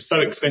 actually. But it was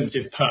so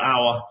expensive per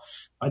hour.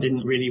 I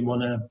didn't really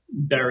want to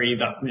bury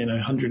that,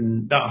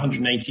 about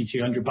 180,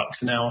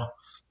 $200 an hour.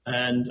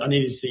 And I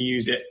needed to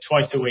use it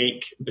twice a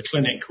week. The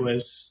clinic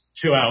was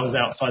 2 hours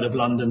outside of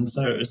London.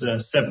 So it was a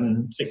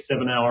 7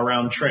 hour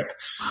round trip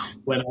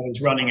when I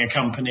was running a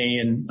company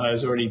and I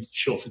was already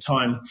short for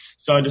time.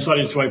 So I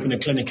decided to open a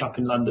clinic up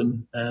in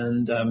London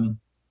and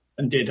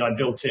I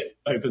built it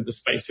over the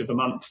space of a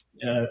month,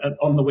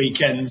 on the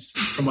weekends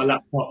from my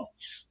laptop,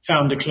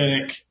 found a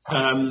clinic,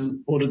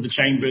 ordered the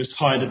chambers,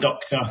 hired a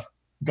doctor,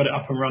 got it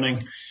up and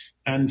running,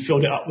 and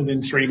filled it up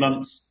within 3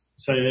 months.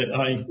 So that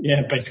I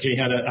basically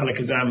had a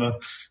Alakazam, a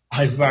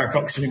hyperbaric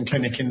oxygen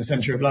clinic in the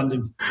centre of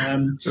London.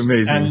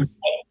 Amazing. And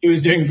it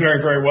was doing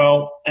very, very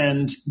well.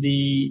 And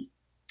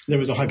there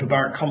was a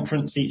hyperbaric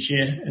conference each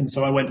year. And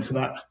so I went to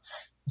that.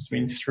 It's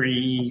been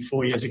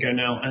 3-4 years ago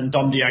now. And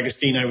Dom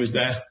D'Agostino was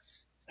there.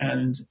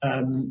 And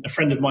a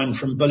friend of mine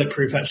from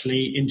Bulletproof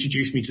actually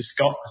introduced me to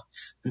Scott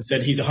and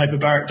said he's a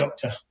hyperbaric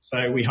doctor.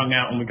 So we hung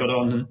out and we got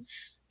on and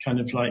kind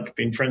of like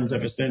been friends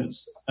ever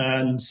since.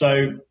 And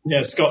so,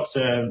 Scott's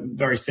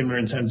very similar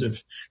in terms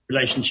of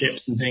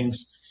relationships and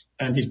things.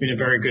 And he's been a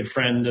very good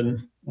friend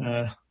and,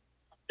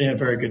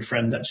 very good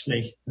friend,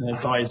 actually, an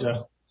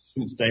advisor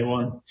since day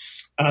one.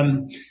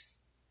 And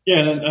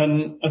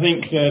I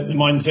think the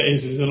mindset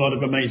is there's a lot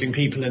of amazing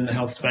people in the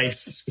health space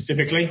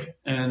specifically.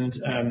 And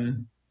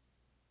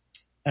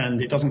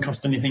it doesn't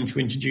cost anything to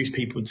introduce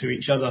people to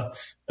each other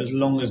as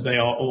long as they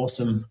are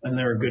awesome and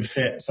they're a good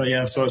fit. So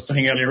I was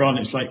saying earlier on,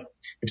 it's like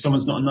if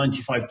someone's not a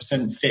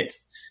 95% fit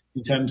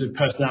in terms of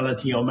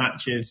personality or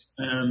matches,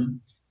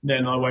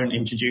 then I won't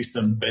introduce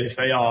them. But if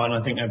they are, and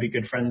I think they'll be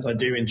good friends, I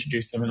do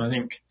introduce them. And I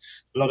think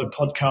a lot of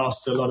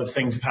podcasts, a lot of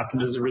things have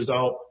happened as a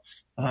result.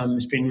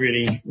 It's been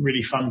really,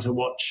 really fun to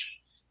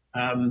watch,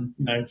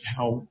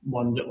 how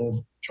one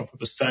little drop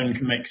of a stone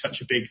can make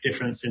such a big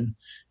difference in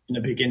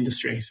a big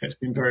industry. So it's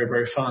been very,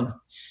 very fun.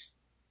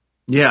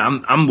 Yeah,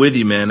 I'm with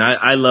you, man.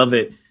 I love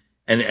it.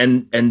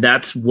 And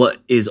that's what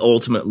is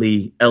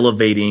ultimately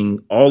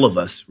elevating all of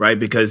us, right?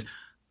 Because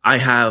I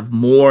have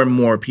more and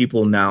more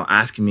people now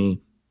asking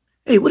me,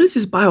 hey, what is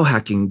this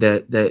biohacking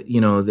that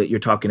you're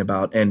talking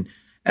about? And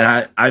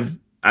I've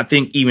I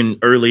think even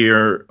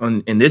earlier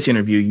in this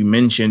interview, you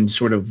mentioned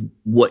sort of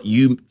what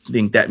you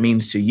think that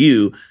means to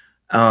you,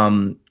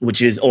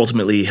 which is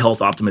ultimately health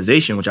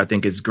optimization, which I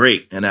think is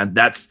great. And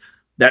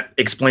that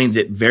explains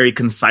it very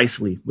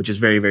concisely, which is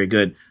very, very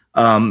good.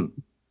 And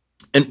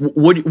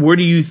where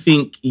do you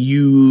think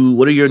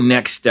what are your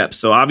next steps?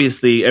 So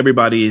obviously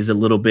everybody is a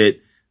little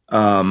bit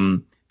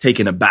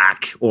taken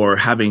aback or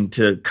having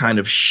to kind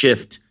of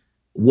shift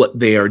what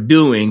they are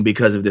doing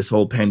because of this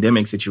whole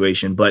pandemic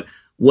situation. But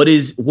what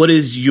is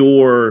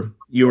your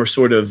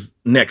sort of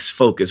next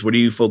focus? What are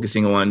you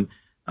focusing on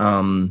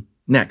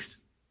next?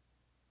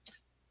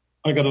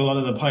 I got a lot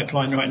in the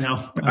pipeline right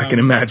now. I can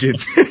imagine.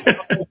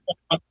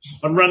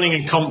 I'm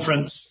running a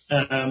conference,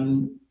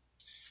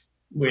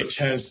 which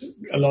has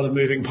a lot of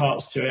moving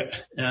parts to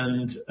it.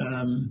 And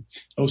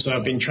also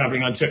I've been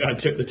traveling. I took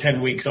the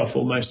 10 weeks off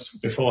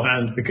almost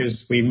beforehand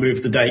because we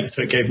moved the date.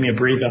 So it gave me a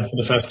breather for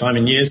the first time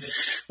in years,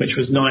 which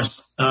was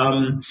nice.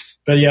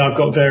 But yeah, I've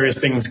got various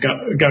things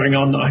going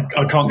on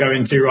I can't go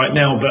into right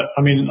now, but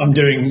I mean, I'm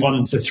doing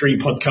 1 to 3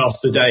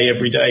 podcasts a day,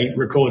 every day,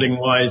 recording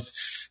wise.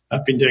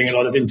 I've been doing a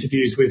lot of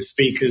interviews with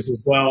speakers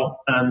as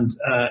well and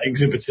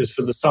exhibitors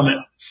for the summit,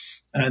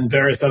 and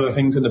various other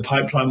things in the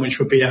pipeline, which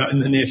will be out in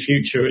the near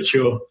future, which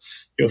you'll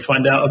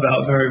find out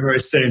about very, very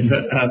soon.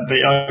 But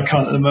I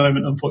can't at the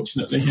moment,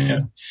 unfortunately. Yeah,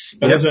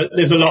 but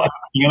there's a lot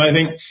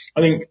happening, and I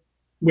think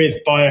with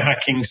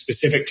biohacking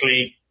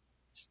specifically,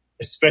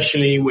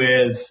 especially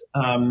with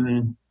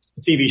a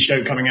TV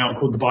show coming out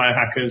called The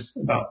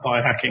Biohackers about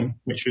biohacking,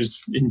 which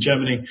was in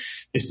Germany.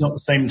 It's not the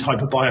same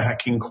type of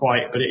biohacking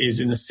quite, but it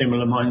is in a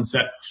similar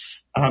mindset.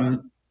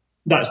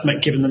 That's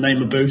given the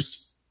name a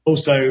boost.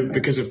 Also,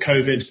 because of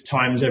COVID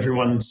times,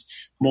 everyone's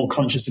more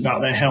conscious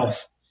about their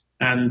health.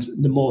 And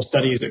the more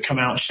studies that come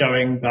out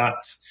showing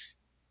that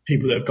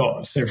people that have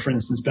got, so for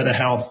instance, better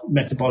health,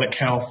 metabolic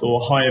health,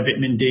 or higher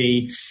vitamin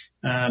D,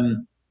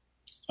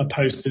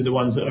 opposed to the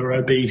ones that are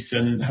obese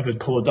and have a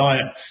poor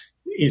diet,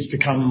 it's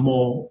become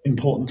more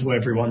important to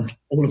everyone.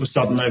 All of a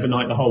sudden,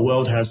 overnight, the whole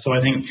world has. So I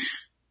think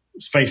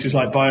spaces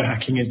like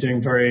biohacking is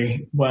doing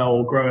very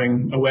well,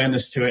 growing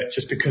awareness to it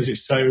just because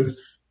it's so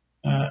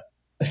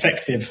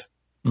effective.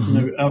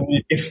 Mm-hmm.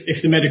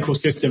 If the medical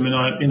system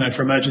and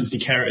for emergency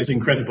care is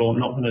incredible, I'm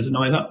not going to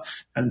deny that.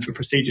 And for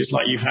procedures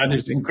like you've had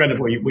is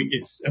incredible.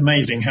 It's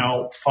amazing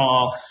how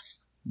far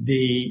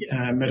the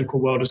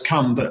medical world has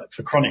come. But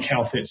for chronic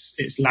health,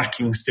 it's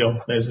lacking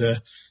still. There's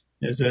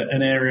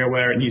an area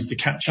where it needs to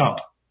catch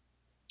up.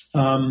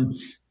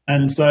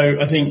 And so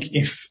I think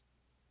if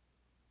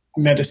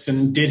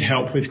medicine did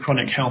help with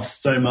chronic health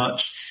so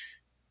much,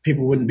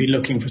 people wouldn't be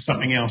looking for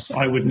something else.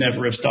 I would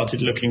never have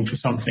started looking for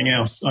something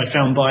else. I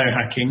found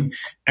biohacking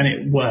and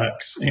it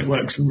works. It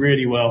works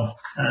really well.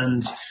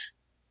 And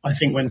I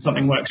think when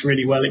something works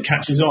really well, it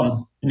catches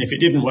on. And if it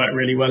didn't work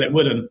really well, it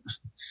wouldn't.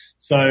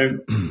 So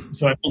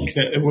I think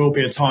that there will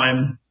be a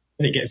time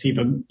that it gets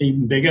even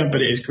bigger,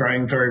 but it is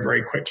growing very,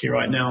 very quickly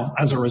right now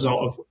as a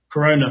result of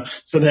Corona.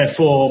 So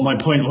therefore, my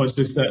point was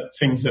that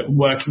things that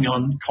we're working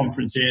on,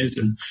 conferences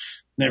and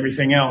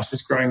everything else,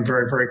 is growing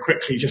very, very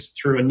quickly just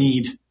through a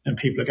need. And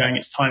people are going,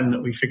 it's time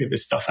that we figure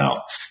this stuff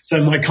out.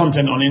 So my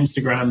content on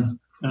Instagram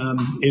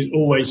is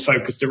always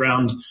focused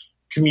around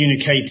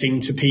communicating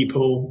to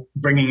people,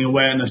 bringing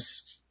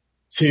awareness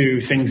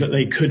to things that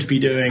they could be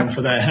doing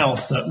for their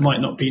health that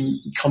might not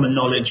be common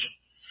knowledge.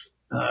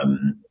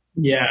 And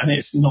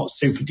it's not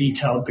super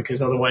detailed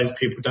because otherwise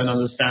people don't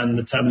understand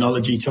the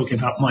terminology, talking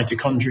about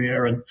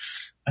mitochondria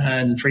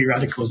and free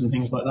radicals and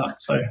things like that.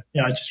 So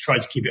I just try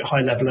to keep it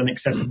high level and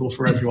accessible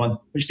for everyone,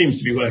 which seems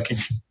to be working.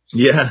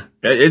 Yeah,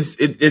 it's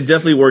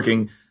definitely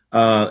working.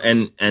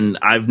 And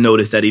I've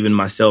noticed that even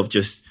myself,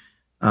 just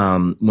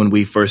when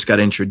we first got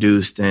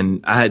introduced,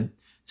 and I had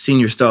seen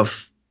your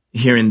stuff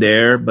here and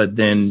there, but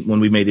then when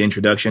we made the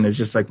introduction, it's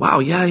just like, wow,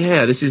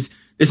 yeah,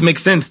 this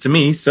makes sense to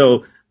me.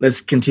 So let's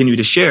continue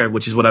to share,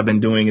 which is what I've been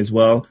doing as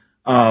well.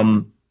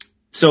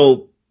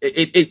 So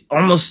it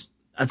almost,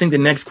 I think the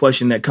next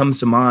question that comes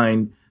to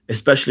mind,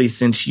 especially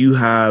since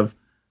you've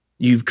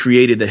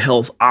created the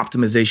Health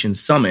Optimization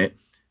Summit,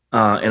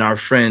 and our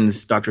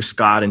friends, Dr.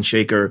 Scott and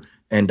Shaker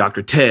and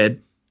Dr.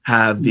 Ted,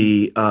 have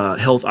the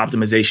Health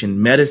Optimization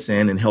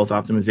Medicine and Health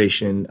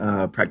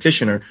Optimization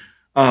Practitioner.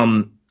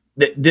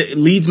 That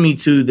leads me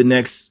to the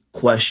next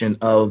question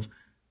of,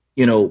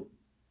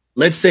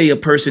 let's say a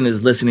person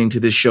is listening to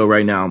this show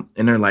right now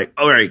and they're like,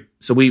 all right,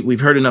 so we've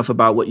heard enough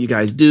about what you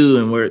guys do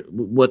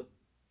and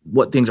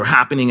what things are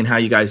happening and how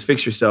you guys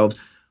fix yourselves.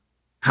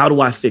 How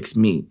do I fix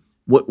me?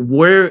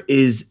 Where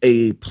is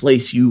a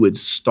place you would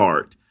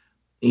start,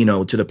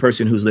 to the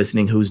person who's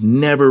listening, who's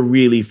never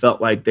really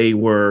felt like they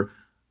were,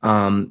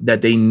 that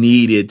they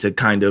needed to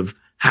kind of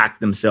hack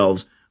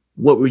themselves?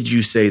 What would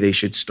you say they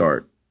should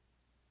start?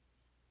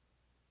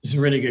 It's a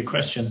really good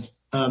question.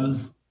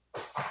 And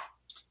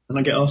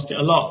I get asked it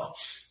a lot.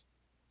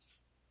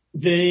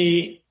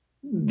 The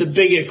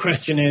bigger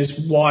question is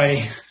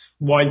why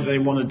do they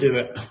want to do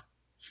it?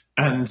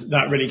 And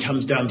that really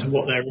comes down to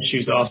what their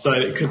issues are. So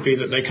it could be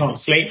that they can't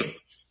sleep.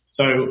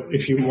 So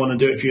if you want to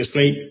do it for your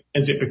sleep,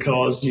 is it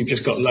because you've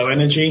just got low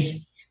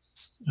energy?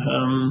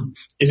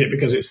 Is it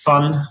because it's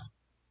fun?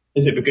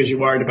 Is it because you're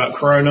worried about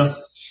corona?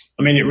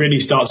 I mean, it really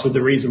starts with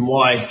the reason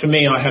why. For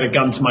me, I had a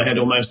gun to my head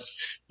almost.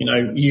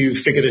 You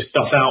figure this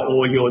stuff out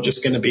or you're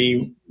just going to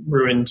be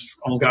ruined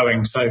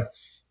ongoing. So,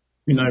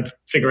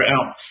 figure it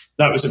out.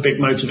 That was a big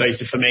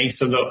motivator for me.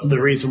 So the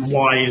reason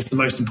why is the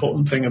most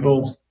important thing of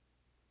all.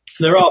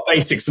 There are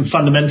basics and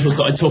fundamentals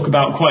that I talk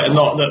about quite a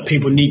lot that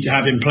people need to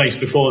have in place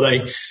before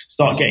they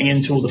start getting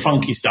into all the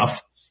funky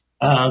stuff.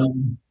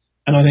 And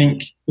I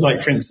think, like,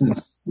 for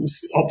instance,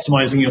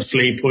 optimizing your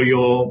sleep or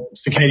your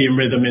circadian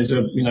rhythm is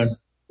a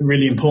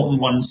really important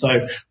one.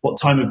 So what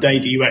time of day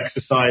do you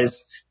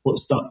exercise?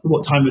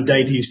 What time of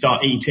day do you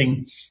start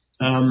eating?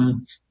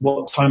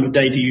 What time of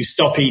day do you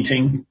stop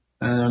eating?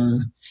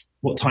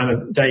 What time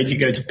of day do you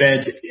go to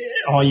bed?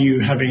 Are you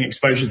having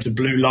exposure to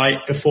blue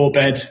light before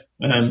bed?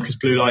 Because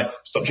blue light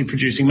stops you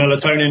producing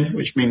melatonin,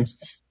 which means,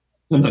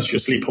 and that's your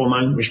sleep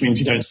hormone, which means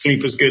you don't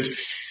sleep as good.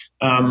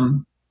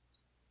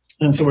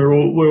 And so we're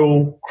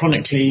all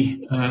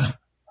chronically,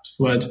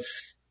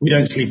 we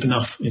don't sleep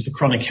enough. It's a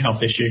chronic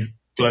health issue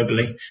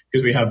globally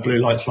because we have blue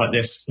lights like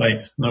this.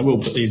 And I will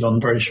put these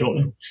on very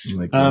shortly.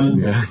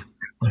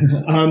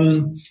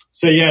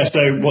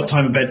 So what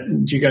time of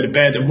bed do you go to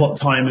bed, and what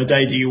time of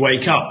day do you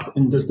wake up?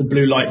 And does the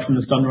blue light from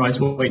the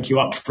sunrise wake you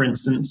up, for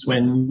instance,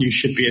 when you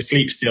should be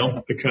asleep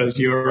still because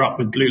you're up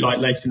with blue light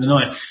late in the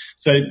night?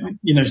 So,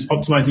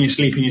 optimizing your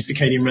sleep and your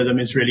circadian rhythm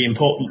is really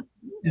important.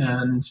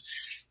 And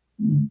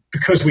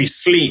because we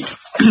sleep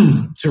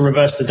to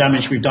reverse the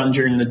damage we've done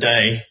during the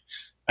day,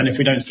 and if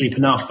we don't sleep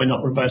enough, we're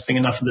not reversing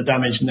enough of the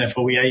damage, and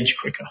therefore we age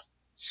quicker.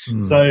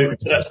 So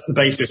that's the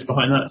basis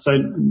behind that. So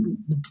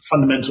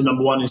fundamental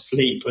number one is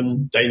sleep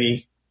and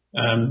daily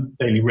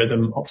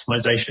rhythm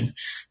optimization.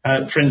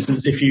 For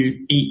instance, if you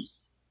eat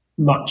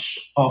much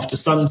after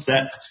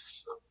sunset,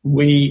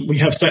 we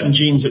have certain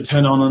genes that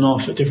turn on and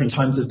off at different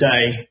times of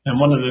day. And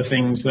one of the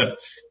things that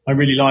I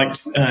really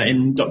liked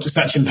in Dr.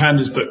 Sachin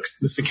Panda's book,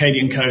 The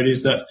Circadian Code,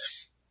 is that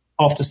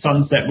after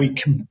sunset, we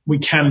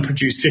can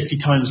produce 50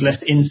 times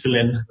less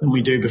insulin than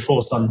we do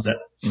before sunset,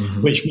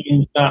 which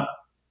means that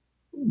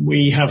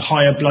we have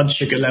higher blood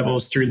sugar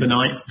levels through the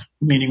night,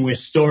 meaning we're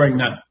storing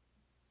that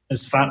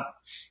as fat.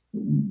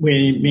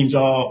 Means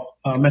our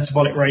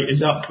metabolic rate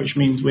is up, which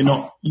means we're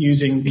not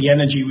using the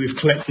energy we've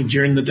collected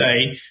during the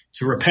day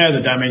to repair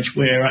the damage.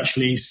 We're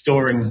actually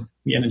storing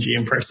the energy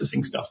and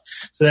processing stuff.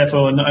 So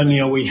therefore, not only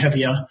are we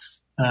heavier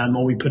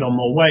or we put on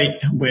more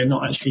weight, we're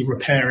not actually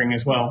repairing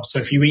as well. So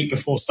if you eat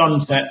before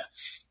sunset,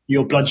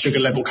 your blood sugar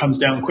level comes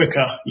down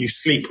quicker. You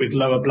sleep with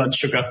lower blood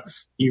sugar.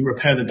 You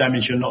repair the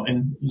damage. You're not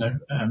in,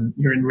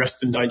 you're in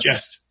rest and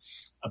digest,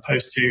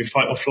 opposed to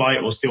fight or flight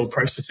or still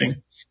processing.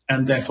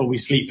 And therefore we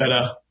sleep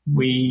better.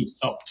 We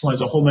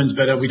optimize our hormones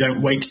better. We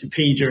don't wake to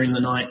pee during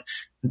the night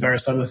and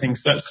various other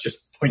things. So that's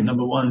just point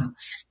number one.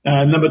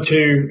 Number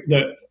two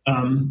that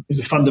is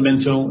a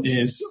fundamental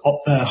is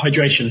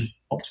hydration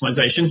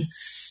optimization.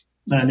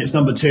 And it's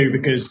number two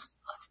because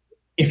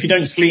if you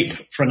don't sleep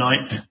for a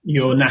night,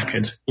 you're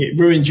knackered. It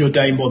ruins your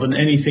day more than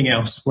anything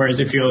else. Whereas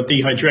if you're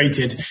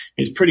dehydrated,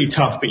 it's pretty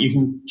tough, but you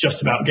can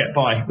just about get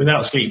by.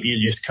 Without sleep, you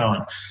just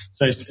can't.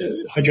 So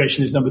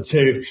hydration is number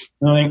two.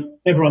 And I think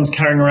everyone's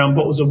carrying around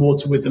bottles of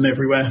water with them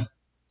everywhere.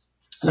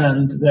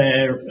 And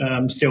they're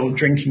still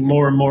drinking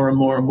more and more and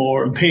more and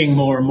more and peeing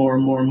more and more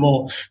and more and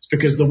more. It's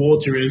because the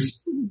water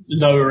is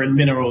lower in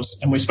minerals.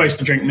 And we're supposed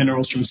to drink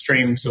minerals from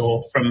streams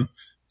or from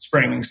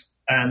springs.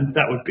 And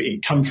that would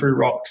come through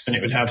rocks and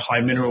it would have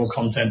high mineral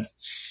content.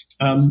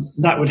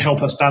 That would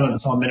help us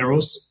balance our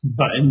minerals.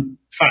 But in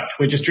fact,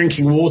 we're just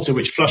drinking water,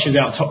 which flushes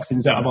out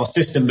toxins out of our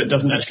system, but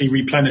doesn't actually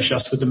replenish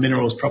us with the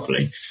minerals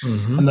properly.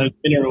 And those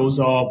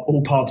minerals are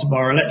all part of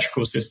our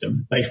electrical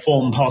system. They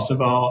form part of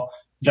our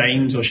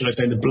veins, or should I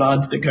say the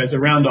blood that goes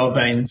around our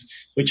veins,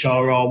 which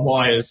are our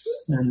wires.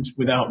 And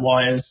without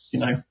wires,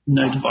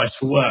 no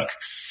device will work.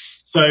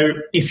 So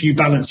if you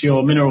balance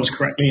your minerals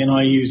correctly, and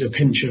I use a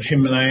pinch of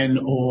Himalayan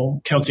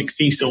or Celtic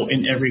sea salt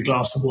in every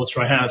glass of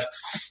water I have,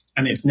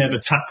 and it's never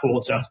tap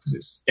water because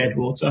it's dead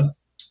water,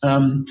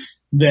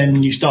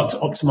 then you start to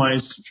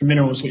optimize for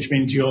minerals, which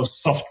means your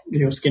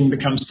skin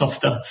becomes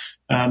softer.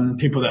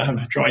 People that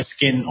have dry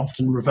skin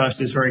often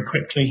reverses very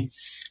quickly,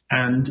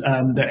 and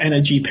their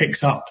energy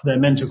picks up, their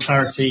mental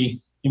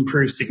clarity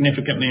improves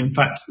significantly. In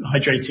fact,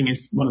 hydrating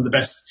is one of the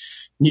best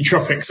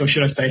nootropics, or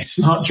should I say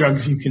smart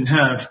drugs you can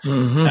have.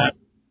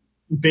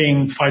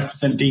 Being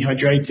 5%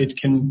 dehydrated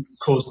can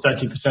cause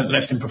 30%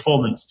 less in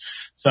performance.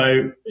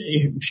 So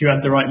if you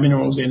add the right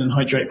minerals in and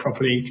hydrate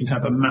properly, you can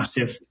have a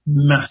massive,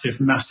 massive,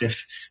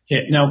 massive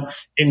hit. Now,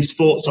 in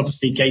sports,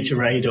 obviously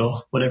Gatorade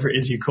or whatever it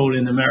is you call it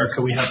in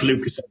America, we have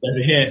Lucozade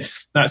over here.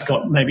 That's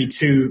got maybe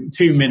two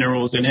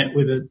minerals in it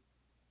with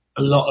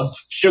a lot of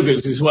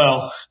sugars as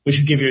well, which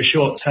will give you a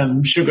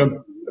short-term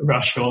sugar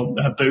rush or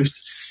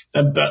boost.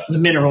 But the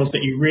minerals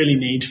that you really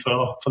need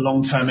for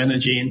long-term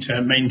energy and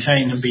to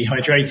maintain and be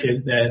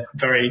hydrated,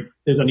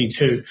 there's only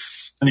two.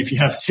 And if you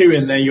have two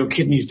in there, your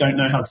kidneys don't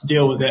know how to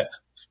deal with it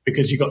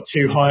because you got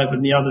 2 higher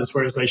than the others,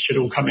 whereas they should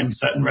all come in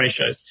certain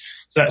ratios.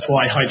 So that's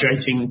why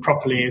hydrating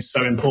properly is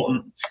so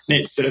important. And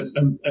it's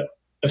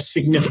a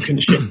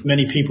significant shift for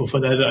many people for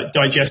their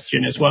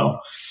digestion as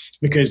well,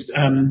 because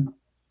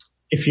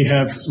if you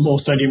have more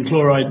sodium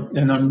chloride,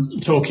 and I'm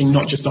talking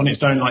not just on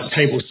its own like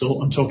table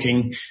salt, I'm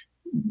talking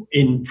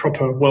in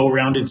proper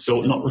well-rounded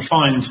salt, not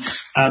refined,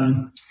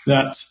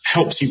 that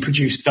helps you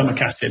produce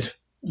stomach acid,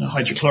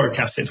 hydrochloric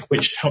acid,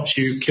 which helps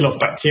you kill off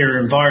bacteria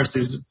and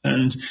viruses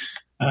and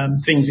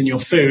things in your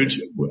food,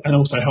 and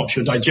also helps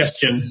your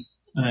digestion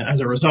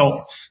as a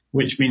result,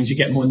 which means you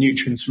get more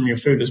nutrients from your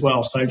food as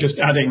well. So just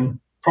adding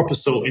proper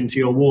salt into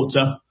your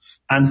water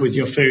and with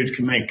your food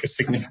can make a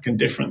significant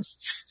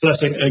difference. So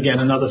that's, again,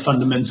 another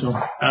fundamental.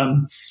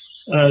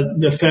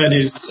 The third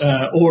is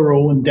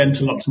oral and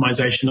dental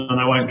optimization, and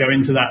I won't go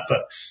into that, but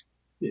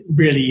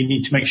really you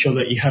need to make sure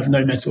that you have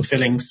no metal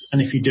fillings,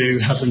 and if you do,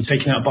 have them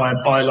taken out by a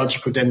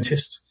biological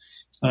dentist,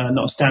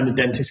 not a standard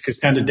dentist, because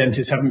standard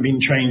dentists haven't been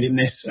trained in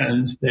this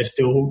and they're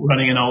still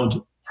running an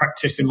old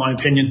practice, in my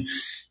opinion,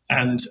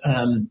 and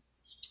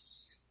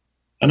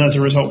as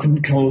a result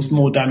can cause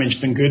more damage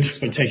than good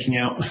by taking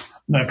out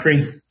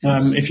mercury.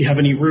 If you have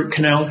any root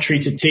canal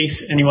treated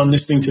teeth, anyone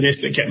listening to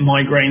this that get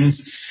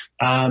migraines,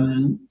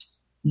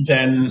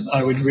 then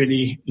I would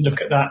really look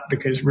at that,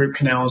 because root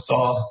canals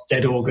are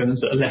dead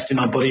organs that are left in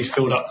our bodies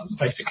filled up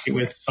basically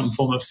with some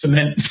form of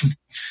cement,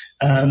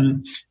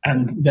 and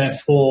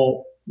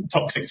therefore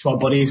toxic to our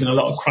bodies. And a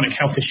lot of chronic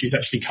health issues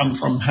actually come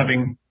from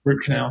having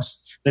root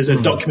canals. There's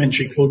a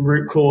documentary called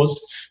Root Cause.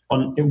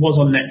 It was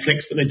on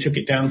Netflix, but they took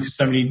it down because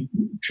so many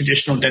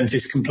traditional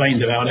dentists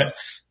complained about it.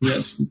 And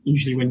that's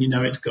usually when you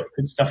know it's got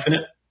good stuff in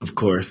it. Of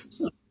course.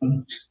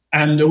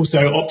 And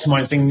also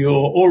optimizing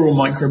your oral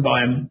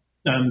microbiome,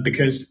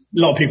 because a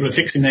lot of people are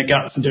fixing their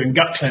guts and doing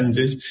gut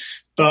cleanses,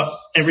 but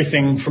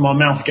everything from our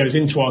mouth goes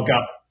into our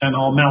gut, and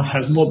our mouth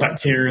has more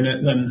bacteria in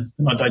it than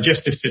our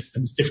digestive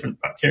systems,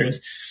 different bacteria.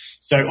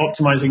 So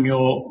optimizing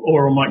your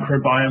oral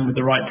microbiome with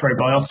the right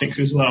probiotics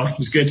as well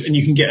is good. And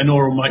you can get an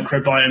oral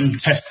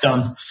microbiome test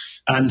done,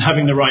 and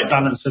having the right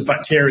balance of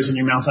bacteria in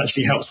your mouth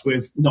actually helps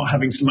with not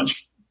having so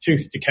much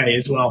tooth decay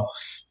as well.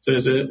 So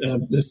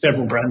there's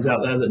several brands out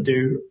there that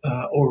do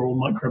oral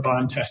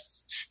microbiome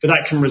tests, but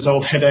that can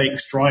resolve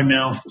headaches, dry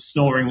mouth,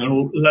 snoring,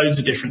 and loads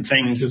of different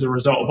things as a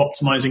result of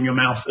optimizing your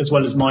mouth, as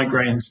well as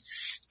migraines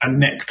and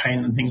neck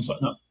pain and things like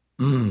that.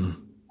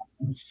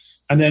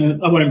 And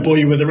then I won't bore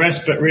you with the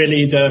rest, but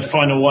really the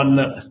final one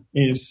that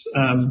is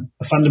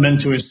a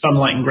fundamental is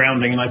sunlight and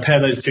grounding. And I pair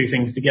those two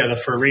things together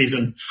for a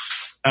reason.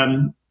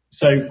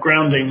 So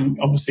grounding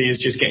obviously is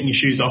just getting your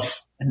shoes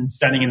off and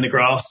standing in the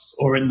grass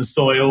or in the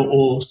soil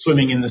or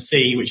swimming in the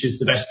sea, which is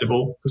the best of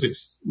all because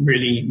it's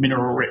really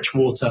mineral rich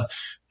water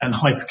and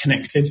hyper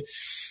connected.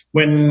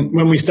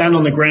 When we stand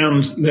on the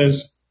ground,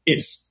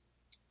 it's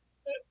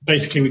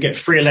basically we get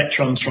free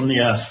electrons from the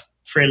earth.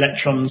 Free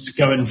electrons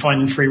go and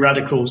find free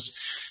radicals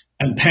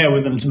and pair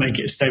with them to make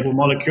it a stable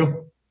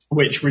molecule,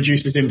 which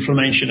reduces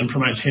inflammation and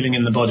promotes healing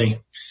in the body.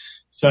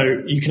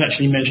 So you can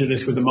actually measure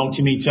this with a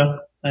multimeter,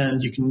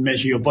 and you can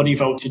measure your body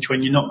voltage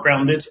when you're not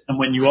grounded and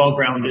when you are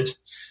grounded,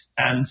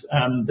 and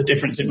the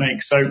difference it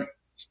makes. So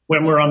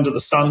when we're under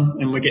the sun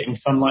and we're getting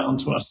sunlight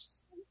onto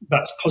us,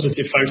 that's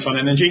positive photon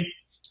energy.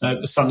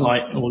 The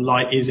sunlight or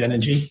light is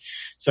energy.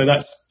 So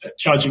that's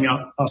charging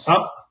us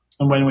up.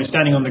 And when we're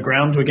standing on the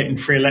ground, we're getting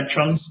free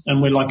electrons,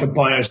 and we're like a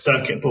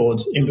biocircuit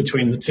board in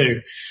between the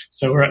two.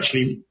 So we're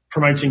actually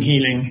promoting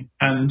healing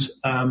and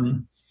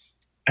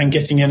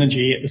getting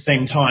energy at the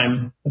same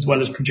time, as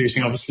well as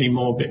producing obviously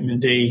more vitamin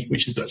D,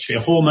 which is actually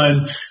a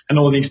hormone, and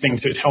all these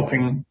things. So it's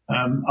helping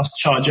us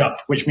charge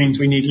up, which means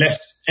we need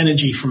less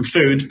energy from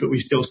food, but we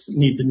still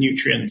need the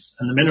nutrients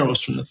and the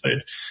minerals from the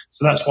food.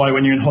 So that's why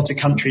when you're in hotter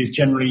countries,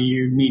 generally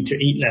you need to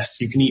eat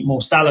less. You can eat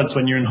more salads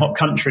when you're in hot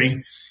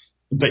country,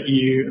 but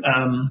you're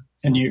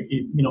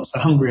not so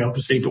hungry,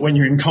 obviously. But when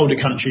you're in colder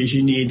countries,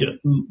 you need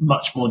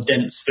much more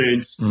dense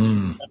foods.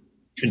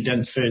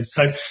 Dense foods.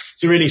 So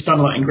really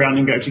sunlight and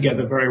grounding go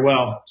together very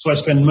well. So I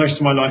spend most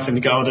of my life in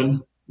the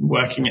garden,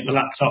 working at the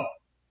laptop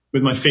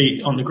with my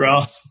feet on the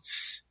grass,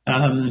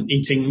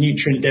 eating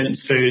nutrient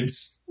dense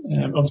foods.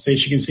 Obviously,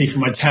 as you can see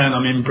from my tan,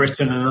 I'm in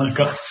Britain, and I've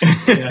got,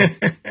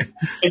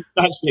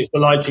 actually it's the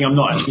lighting. I'm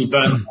not actually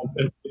burnt.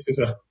 This is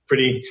a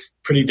pretty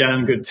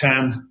damn good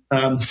tan.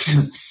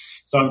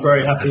 So I'm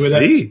very happy with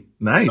it.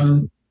 Nice.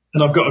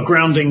 And I've got a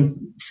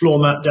grounding floor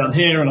mat down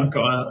here, and I've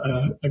got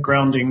a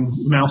grounding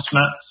mouse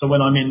mat. So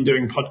when I'm in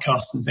doing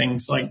podcasts and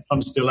things,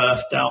 I'm still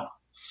earthed out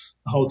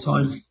the whole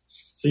time.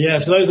 So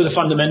those are the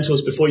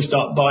fundamentals before you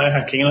start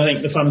biohacking. And I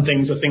think the fun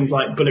things are things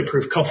like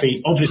bulletproof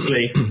coffee.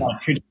 Obviously,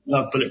 like who doesn't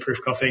love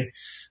bulletproof coffee?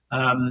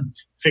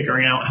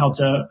 Figuring out how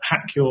to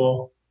hack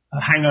your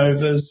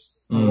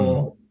hangovers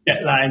or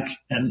jet lag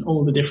and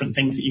all the different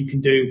things that you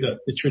can do that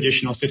the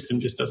traditional system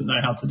just doesn't know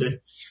how to do.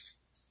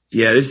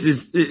 Yeah, this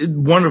is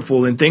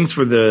wonderful. And thanks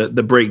for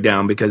the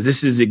breakdown, because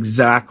this is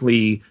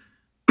exactly,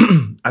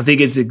 I think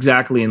it's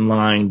exactly in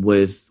line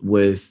with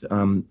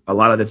a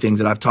lot of the things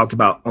that I've talked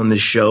about on this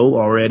show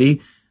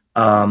already.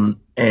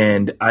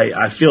 And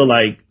I feel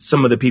like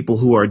some of the people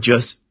who are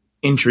just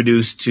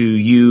introduced to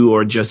you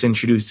or just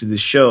introduced to the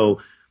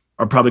show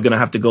are probably going to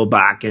have to go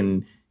back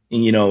and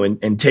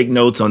take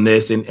notes on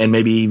this and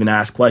maybe even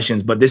ask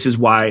questions. But this is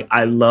why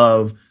I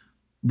love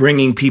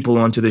bringing people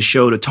onto the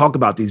show to talk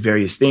about these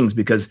various things,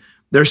 because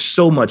there's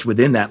so much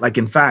within that. Like,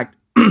 in fact,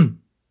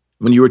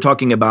 when you were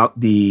talking about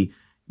the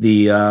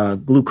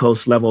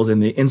glucose levels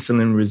and the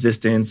insulin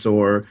resistance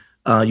or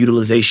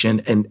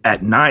utilization and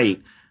at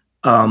night,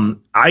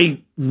 I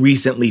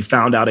recently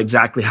found out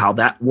exactly how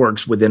that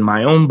works within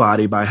my own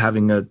body by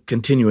having a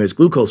continuous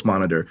glucose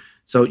monitor.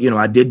 So,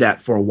 I did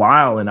that for a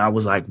while, and I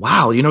was like,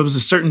 wow, there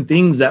was certain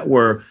things that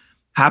were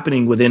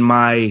happening within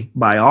my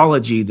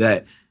biology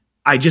that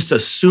I just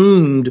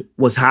assumed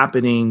was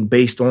happening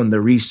based on the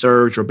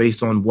research or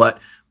based on what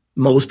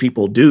most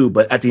people do.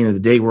 But at the end of the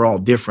day, we're all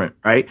different,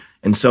 right?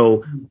 And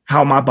so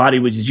how my body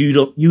was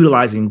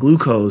utilizing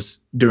glucose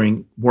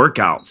during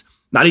workouts,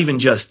 not even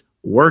just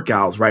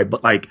workouts, right?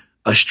 But like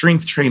a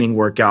strength training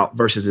workout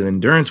versus an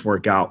endurance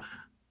workout,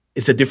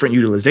 it's a different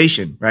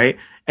utilization, right?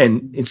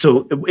 And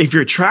so if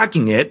you're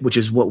tracking it, which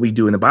is what we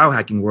do in the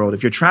biohacking world,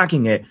 if you're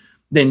tracking it,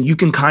 then you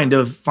can kind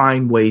of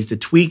find ways to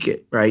tweak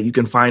it, right? You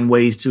can find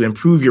ways to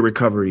improve your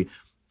recovery,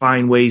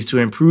 find ways to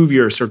improve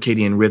your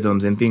circadian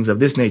rhythms and things of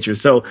this nature.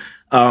 So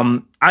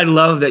I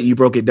love that you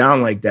broke it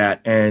down like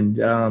that. And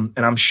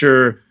I'm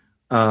sure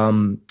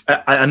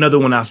another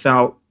one I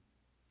felt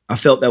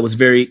that was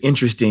very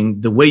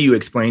interesting, the way you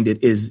explained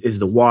it is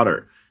the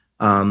water.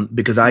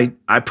 Because I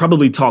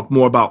probably talk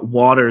more about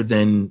water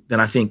than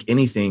I think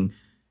anything.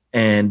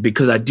 And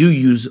because I do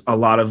use a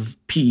lot of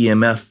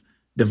PEMF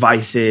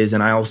devices,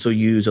 and I also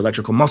use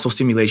electrical muscle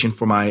stimulation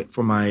for my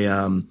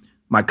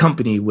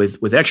company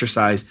with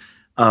exercise.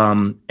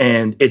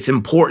 And it's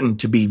important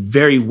to be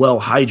very well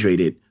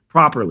hydrated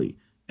properly.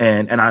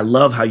 And I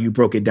love how you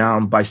broke it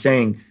down by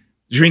saying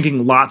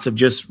drinking lots of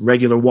just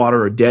regular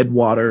water or dead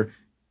water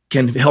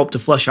can help to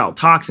flush out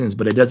toxins,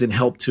 but it doesn't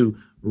help to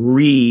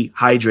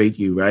rehydrate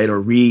you, right?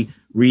 Or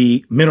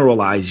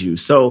re-mineralize you.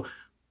 So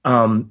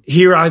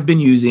here I've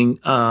been using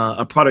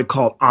a product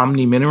called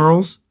Omni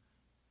Minerals.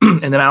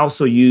 And then I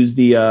also use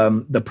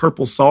the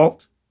purple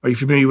salt. Are you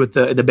familiar with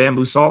the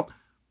bamboo salt?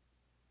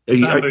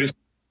 Yeah.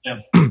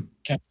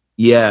 Okay.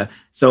 Yeah.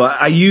 So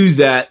I use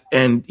that,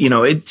 and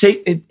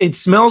it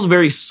smells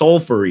very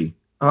sulfury.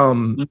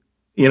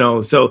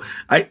 So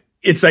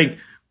it's like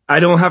I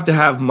don't have to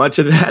have much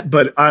of that,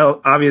 but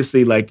I'll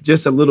obviously like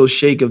just a little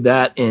shake of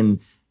that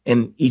in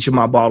each of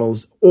my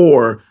bottles.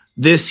 Or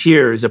this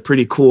here is a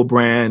pretty cool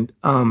brand.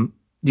 Do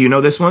you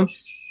know this one?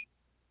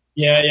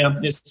 Yeah,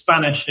 it's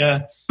Spanish.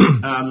 Yeah,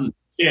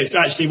 it's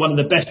actually one of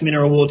the best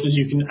mineral waters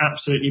you can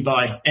absolutely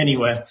buy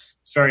anywhere.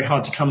 It's very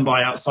hard to come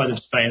by outside of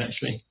Spain,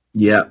 actually.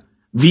 Yeah,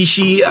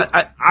 Vichy.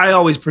 I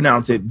always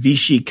pronounce it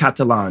Vichy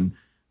Catalan,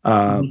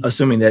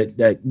 assuming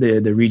that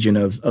the region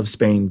of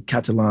Spain,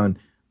 Catalan.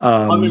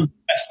 I'm impressed.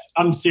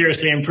 I'm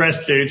seriously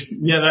impressed, dude.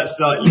 Yeah, that's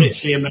like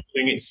literally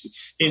amazing.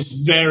 It's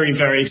very,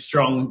 very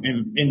strong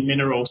in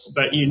minerals,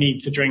 but you need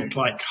to drink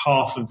like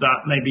half of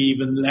that, maybe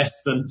even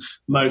less than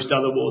most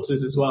other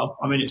waters as well.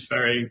 I mean, it's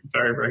very,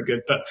 very, very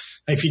good. But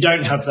if you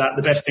don't have that,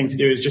 the best thing to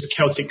do is just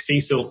Celtic sea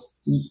salt.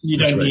 You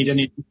don't need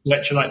any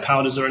electrolyte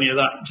powders or any of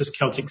that. Just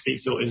Celtic sea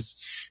salt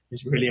is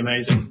really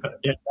amazing. But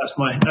yeah,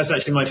 that's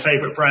actually my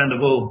favorite brand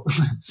of all.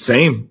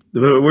 Same.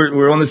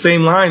 We're on the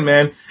same line,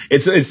 man.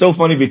 It's so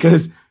funny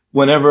because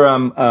whenever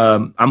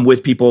I'm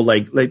with people,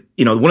 like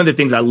one of the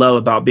things I love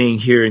about being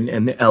here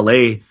in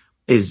LA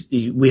is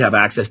we have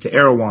access to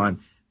Erewhon,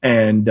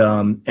 and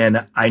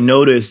I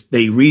noticed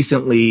they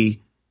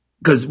recently,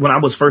 because when I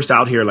was first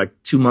out here like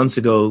 2 months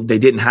ago, they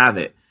didn't have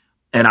it,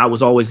 and I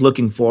was always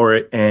looking for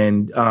it,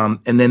 and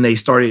then they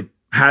started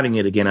having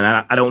it again,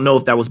 and I don't know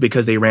if that was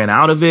because they ran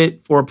out of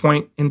it for a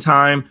point in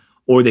time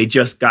or they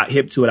just got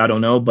hip to it. I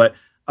don't know, but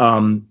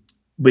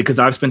because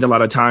I've spent a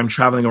lot of time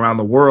traveling around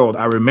the world,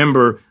 I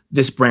remember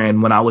this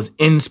brand when I was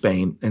in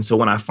Spain. And so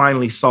when I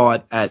finally saw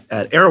it at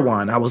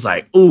Erewhon, I was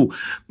like, ooh,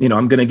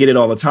 I'm going to get it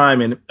all the time.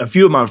 And a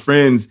few of my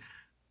friends,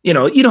 you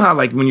know how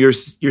like when you're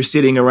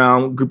sitting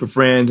around a group of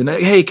friends and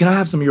hey, can I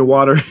have some of your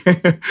water?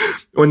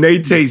 When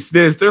they taste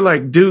this, they're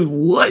like, dude,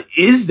 what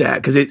is that?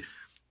 Because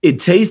it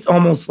tastes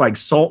almost like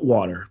salt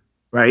water,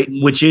 right?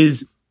 Mm-hmm. Which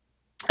is,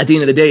 at the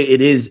end of the day,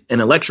 it is an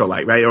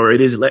electrolyte, right? Or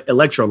it is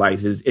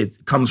electrolytes.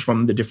 It comes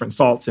from the different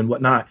salts and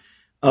whatnot.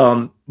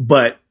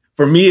 But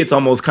for me, it's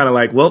almost kind of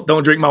like, well,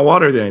 don't drink my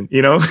water then,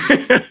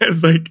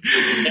 It's like,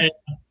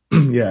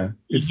 yeah.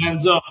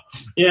 Hands off.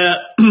 Yeah.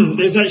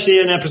 There's actually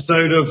an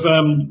episode of,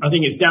 I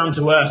think it's Down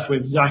to Earth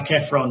with Zac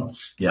Efron.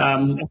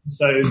 Yeah.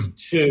 Episode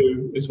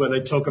 2 is where they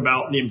talk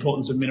about the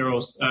importance of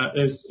minerals.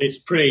 It's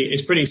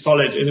pretty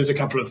solid. There's a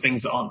couple of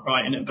things that aren't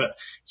right in it, but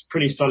it's a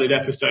pretty solid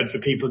episode for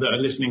people that are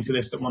listening to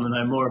this that want to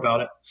know more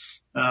about it.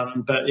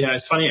 But yeah,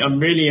 it's funny. I'm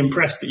really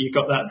impressed that you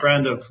got that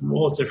brand of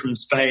water from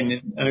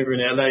Spain over in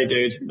LA,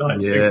 dude.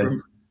 Like, yeah.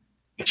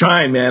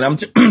 Trying, man. I'm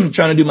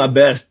trying to do my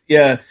best.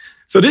 Yeah.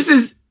 So this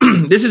is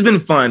this has been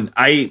fun.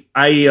 I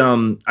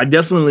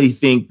definitely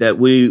think that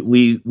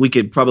we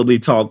could probably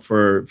talk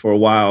for a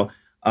while.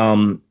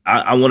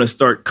 I want to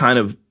start kind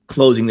of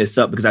closing this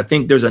up because I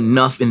think there's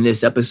enough in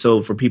this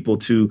episode for people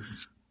to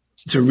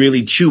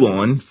really chew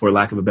on, for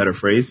lack of a better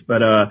phrase.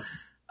 But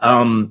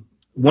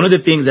one of the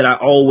things that I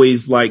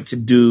always like to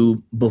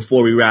do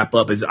before we wrap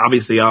up is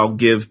obviously I'll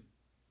give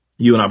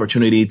you an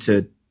opportunity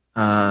to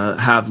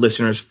have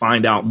listeners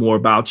find out more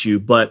about you.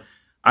 But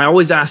I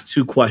always ask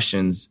two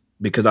questions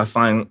because I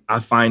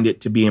find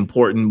it to be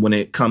important when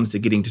it comes to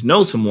getting to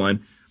know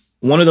someone.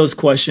 One of those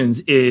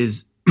questions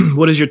is,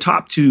 what is your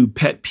top 2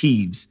 pet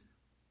peeves?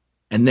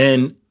 And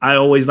then I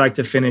always like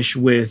to finish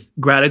with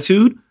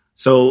gratitude.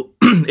 So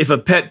if a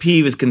pet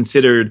peeve is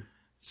considered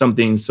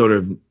something sort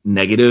of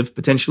negative,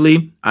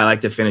 potentially, I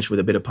like to finish with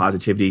a bit of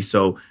positivity.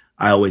 So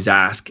I always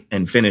ask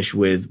and finish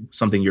with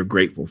something you're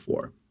grateful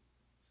for.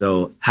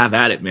 So have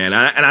at it, man.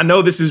 And I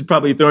know this is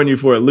probably throwing you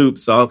for a loop.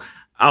 So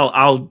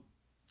I'll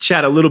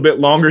chat a little bit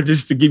longer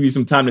just to give you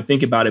some time to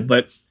think about it.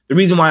 But the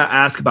reason why I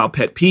ask about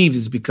pet peeves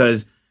is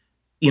because,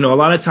 a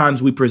lot of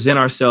times we present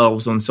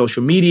ourselves on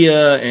social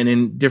media and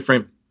in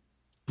different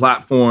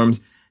platforms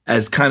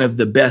as kind of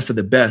the best of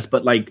the best.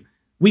 But like,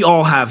 we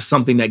all have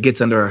something that gets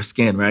under our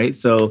skin, right?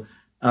 So,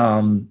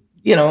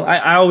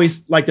 I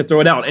always like to throw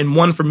it out. And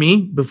one for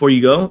me, before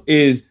you go,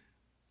 is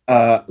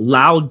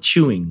loud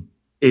chewing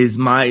is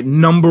my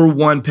number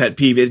one pet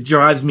peeve. It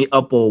drives me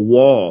up a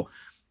wall.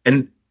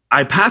 And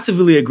I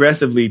passively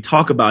aggressively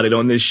talk about it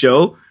on this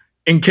show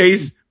in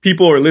case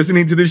people are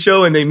listening to the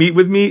show and they meet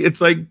with me.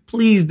 It's like,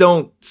 please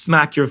don't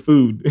smack your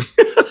food.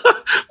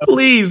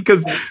 Please,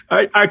 because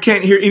I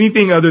can't hear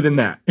anything other than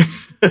that.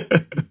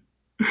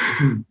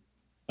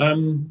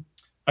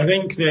 I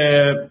think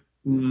that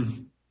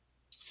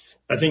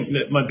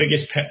my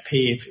biggest pet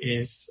peeve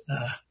is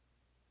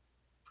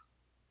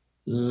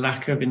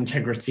lack of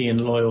integrity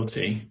and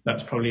loyalty.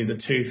 That's probably the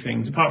two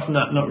things. Apart from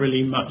that, not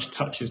really much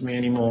touches me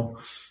anymore.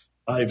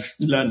 I've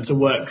learned to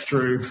work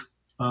through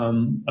a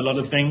lot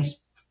of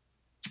things.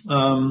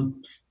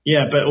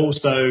 But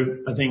also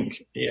I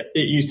think it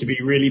used to be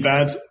really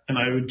bad and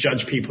I would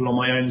judge people on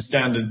my own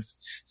standards.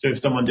 So if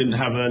someone didn't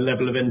have a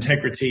level of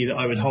integrity that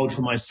I would hold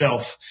for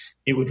myself,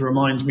 it would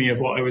remind me of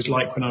what I was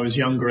like when I was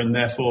younger and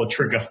therefore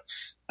trigger.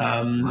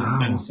 Wow.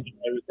 And so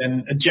I would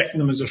then eject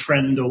them as a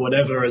friend or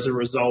whatever as a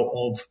result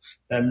of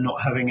them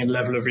not having a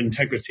level of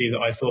integrity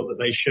that I thought that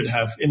they should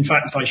have. In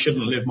fact, I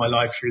shouldn't live my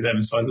life through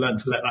them. So I've learned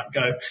to let that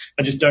go.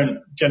 I just don't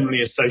generally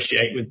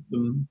associate with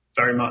them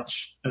very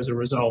much as a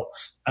result.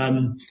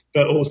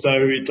 But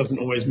also it doesn't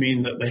always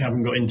mean that they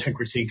haven't got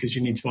integrity because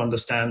you need to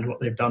understand what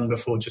they've done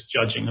before just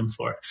judging them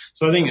for it.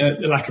 So I think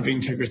the lack of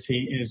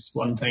integrity is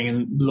one thing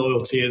and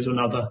loyalty is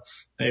another.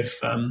 I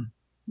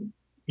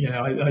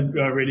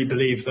really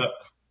believe that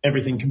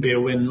everything can be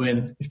a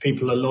win-win if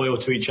people are loyal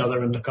to each other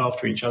and look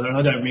after each other. And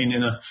I don't mean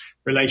in a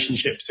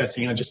relationship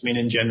setting, I just mean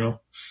in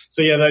general.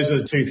 So yeah, those are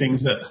the two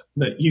things that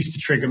used to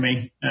trigger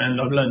me. And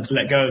I've learned to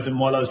let go of them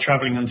while I was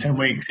traveling on 10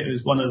 weeks. It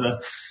was one of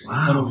the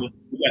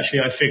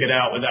actually I figured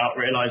out without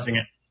realizing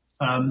it.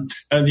 And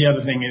the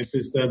other thing is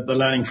the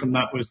learning from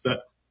that was that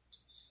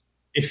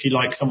if you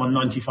like someone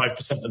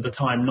 95% of the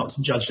time, not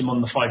to judge them on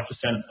the 5%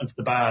 of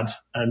the bad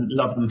and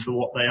love them for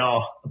what they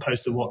are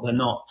opposed to what they're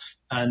not,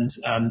 and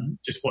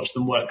just watch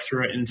them work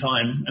through it in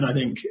time. And I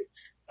think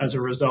as a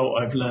result,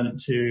 I've learned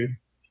to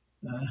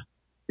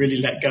really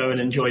let go and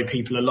enjoy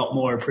people a lot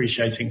more,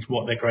 appreciating for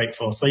what they're great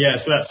for. So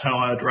that's how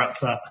I'd wrap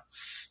that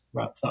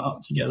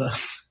up together.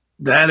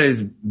 That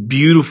is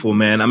beautiful,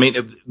 man. I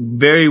mean,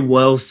 very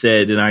well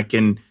said. And I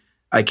can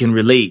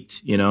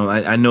relate,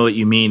 I know what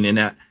you mean.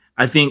 And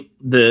I think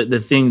the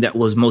thing that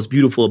was most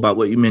beautiful about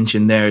what you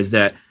mentioned there is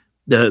that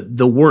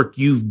the work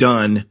you've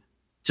done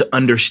to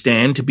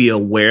understand, to be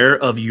aware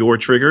of your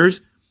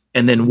triggers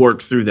and then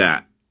work through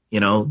that,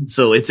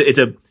 so it's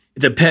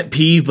a pet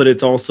peeve, but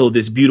it's also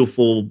this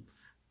beautiful,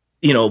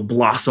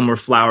 blossom or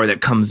flower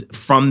that comes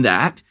from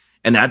that.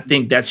 And I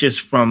think that's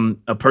just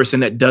from a person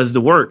that does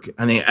the work.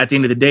 I mean, at the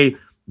end of the day,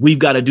 we've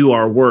got to do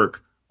our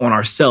work on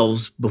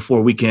ourselves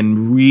before we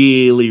can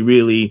really,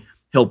 really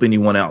help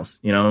anyone else,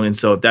 And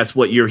so if that's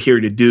what you're here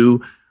to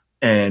do,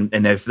 and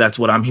if that's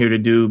what I'm here to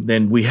do,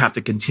 then we have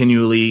to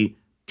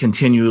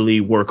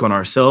continually work on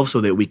ourselves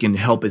so that we can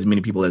help as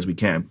many people as we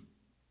can.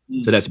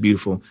 So that's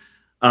beautiful.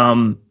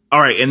 All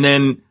right. And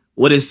then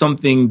what is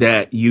something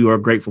that you are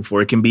grateful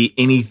for? It can be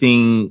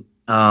anything.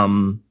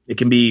 It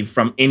can be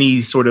from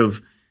any sort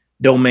of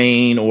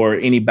domain or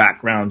any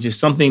background, just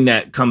something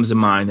that comes to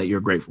mind that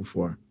you're grateful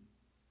for.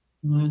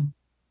 Mm-hmm.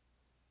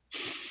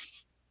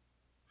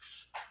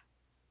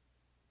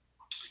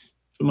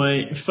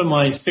 For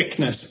my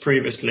sickness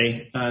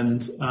previously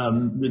and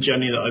the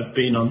journey that I've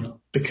been on,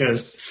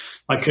 because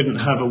I couldn't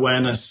have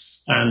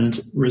awareness and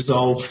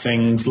resolve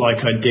things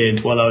like I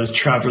did while I was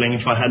traveling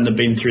if I hadn't have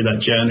been through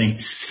that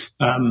journey.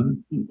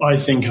 I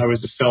think I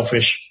was a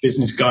selfish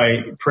business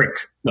guy prick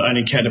that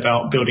only cared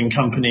about building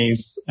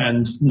companies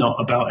and not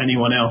about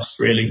anyone else,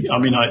 really. I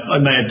mean, I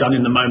may have done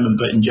in the moment,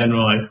 but in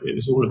general, it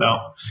was all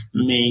about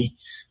me.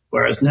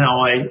 Whereas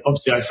now I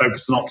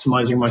focus on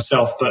optimizing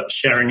myself, but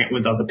sharing it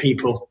with other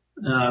people.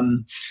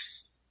 And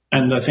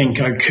I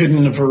think I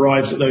couldn't have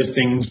arrived at those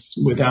things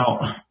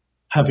without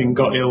having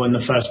got ill in the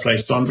first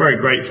place. So I'm very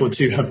grateful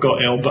to have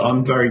got ill, but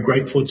I'm very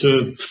grateful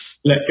to have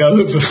let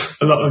go of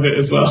a lot of it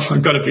as well.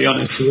 I've got to be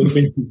honest, it's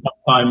been some tough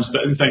times,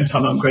 but at the same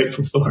time, I'm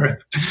grateful for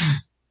it.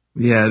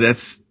 Yeah,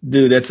 that's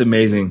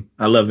amazing.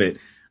 I love it.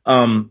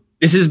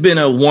 This has been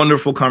a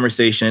wonderful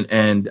conversation.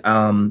 And,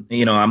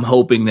 I'm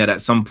hoping that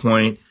at some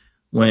point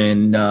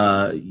when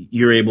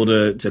you're able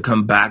to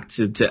come back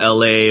to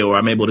LA, or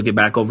I'm able to get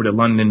back over to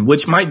London,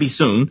 which might be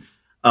soon,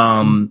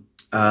 I'll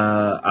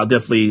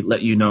definitely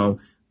let you know.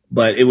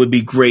 But it would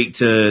be great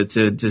to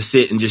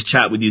sit and just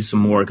chat with you some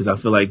more, because I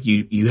feel like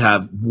you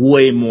have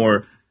way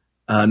more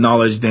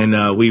knowledge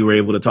than we were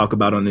able to talk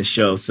about on this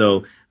show.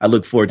 So I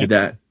look forward to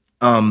that.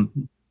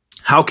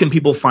 How can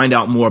people find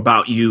out more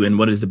about you, and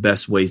what is the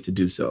best ways to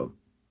do so?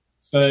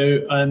 So,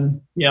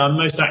 I'm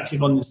most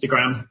active on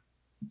Instagram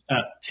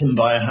at Tim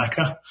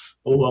Biohacker,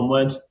 all one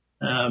word.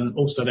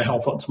 Also the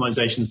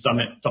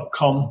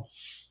healthoptimizationsummit.com.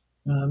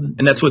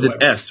 And that's with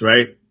an S,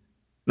 right?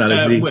 Not a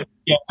Z.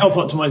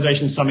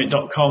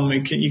 Healthoptimizationsummit.com.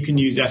 You can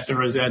use S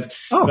or a Z.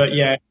 Oh. But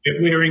yeah,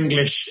 we're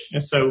English,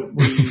 so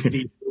we use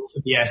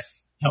the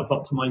S,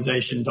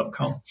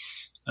 healthoptimization.com.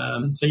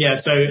 So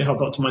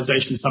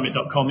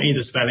healthoptimizationsummit.com,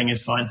 either spelling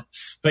is fine.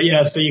 But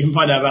yeah, so you can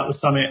find out about the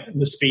summit,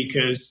 the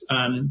speakers,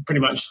 pretty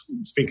much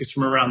speakers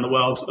from around the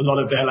world. A lot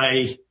of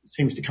LA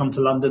seems to come to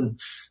London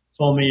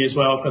for me as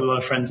well. I've got a lot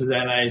of friends in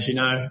LA, as you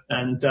know,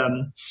 and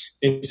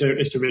it's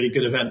a really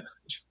good event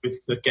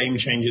with the game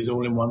changers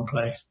all in one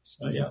place.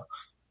 So yeah.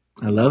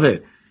 I love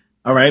it.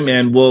 All right,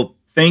 man. Well,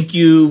 thank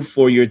you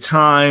for your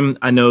time.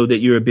 I know that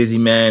you're a busy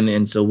man,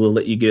 and so we'll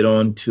let you get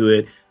on to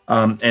it.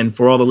 And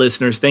for all the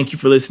listeners, thank you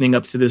for listening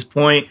up to this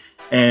point.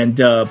 And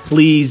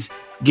please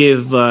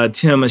give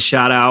Tim a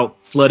shout out,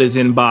 flood his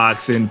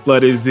inbox and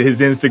flood his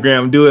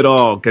Instagram, do it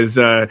all. Cause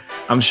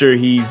I'm sure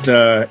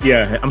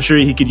I'm sure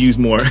he could use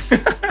more.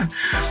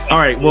 All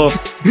right. Well,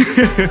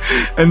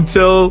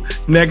 until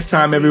next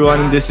time,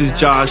 everyone, this is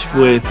Josh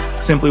with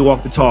Simply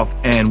Walk the Talk,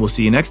 and we'll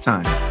see you next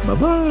time.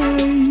 Bye-bye.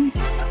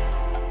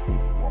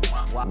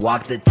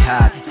 Walk the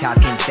talk,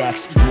 talking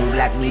facts. Move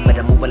like me, but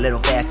I move a little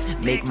fast.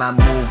 Make my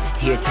move,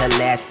 here to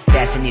last.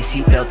 Fasten your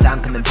seatbelts,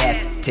 I'm coming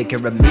past. Take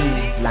care of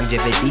me,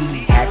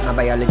 longevity. Hack my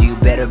biology, you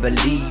better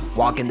believe.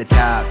 Walking the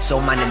talk,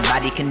 soul, mind, and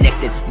body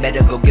connected.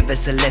 Better go give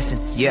us a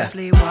lesson, yeah.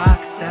 Simply walk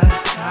the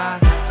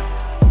talk.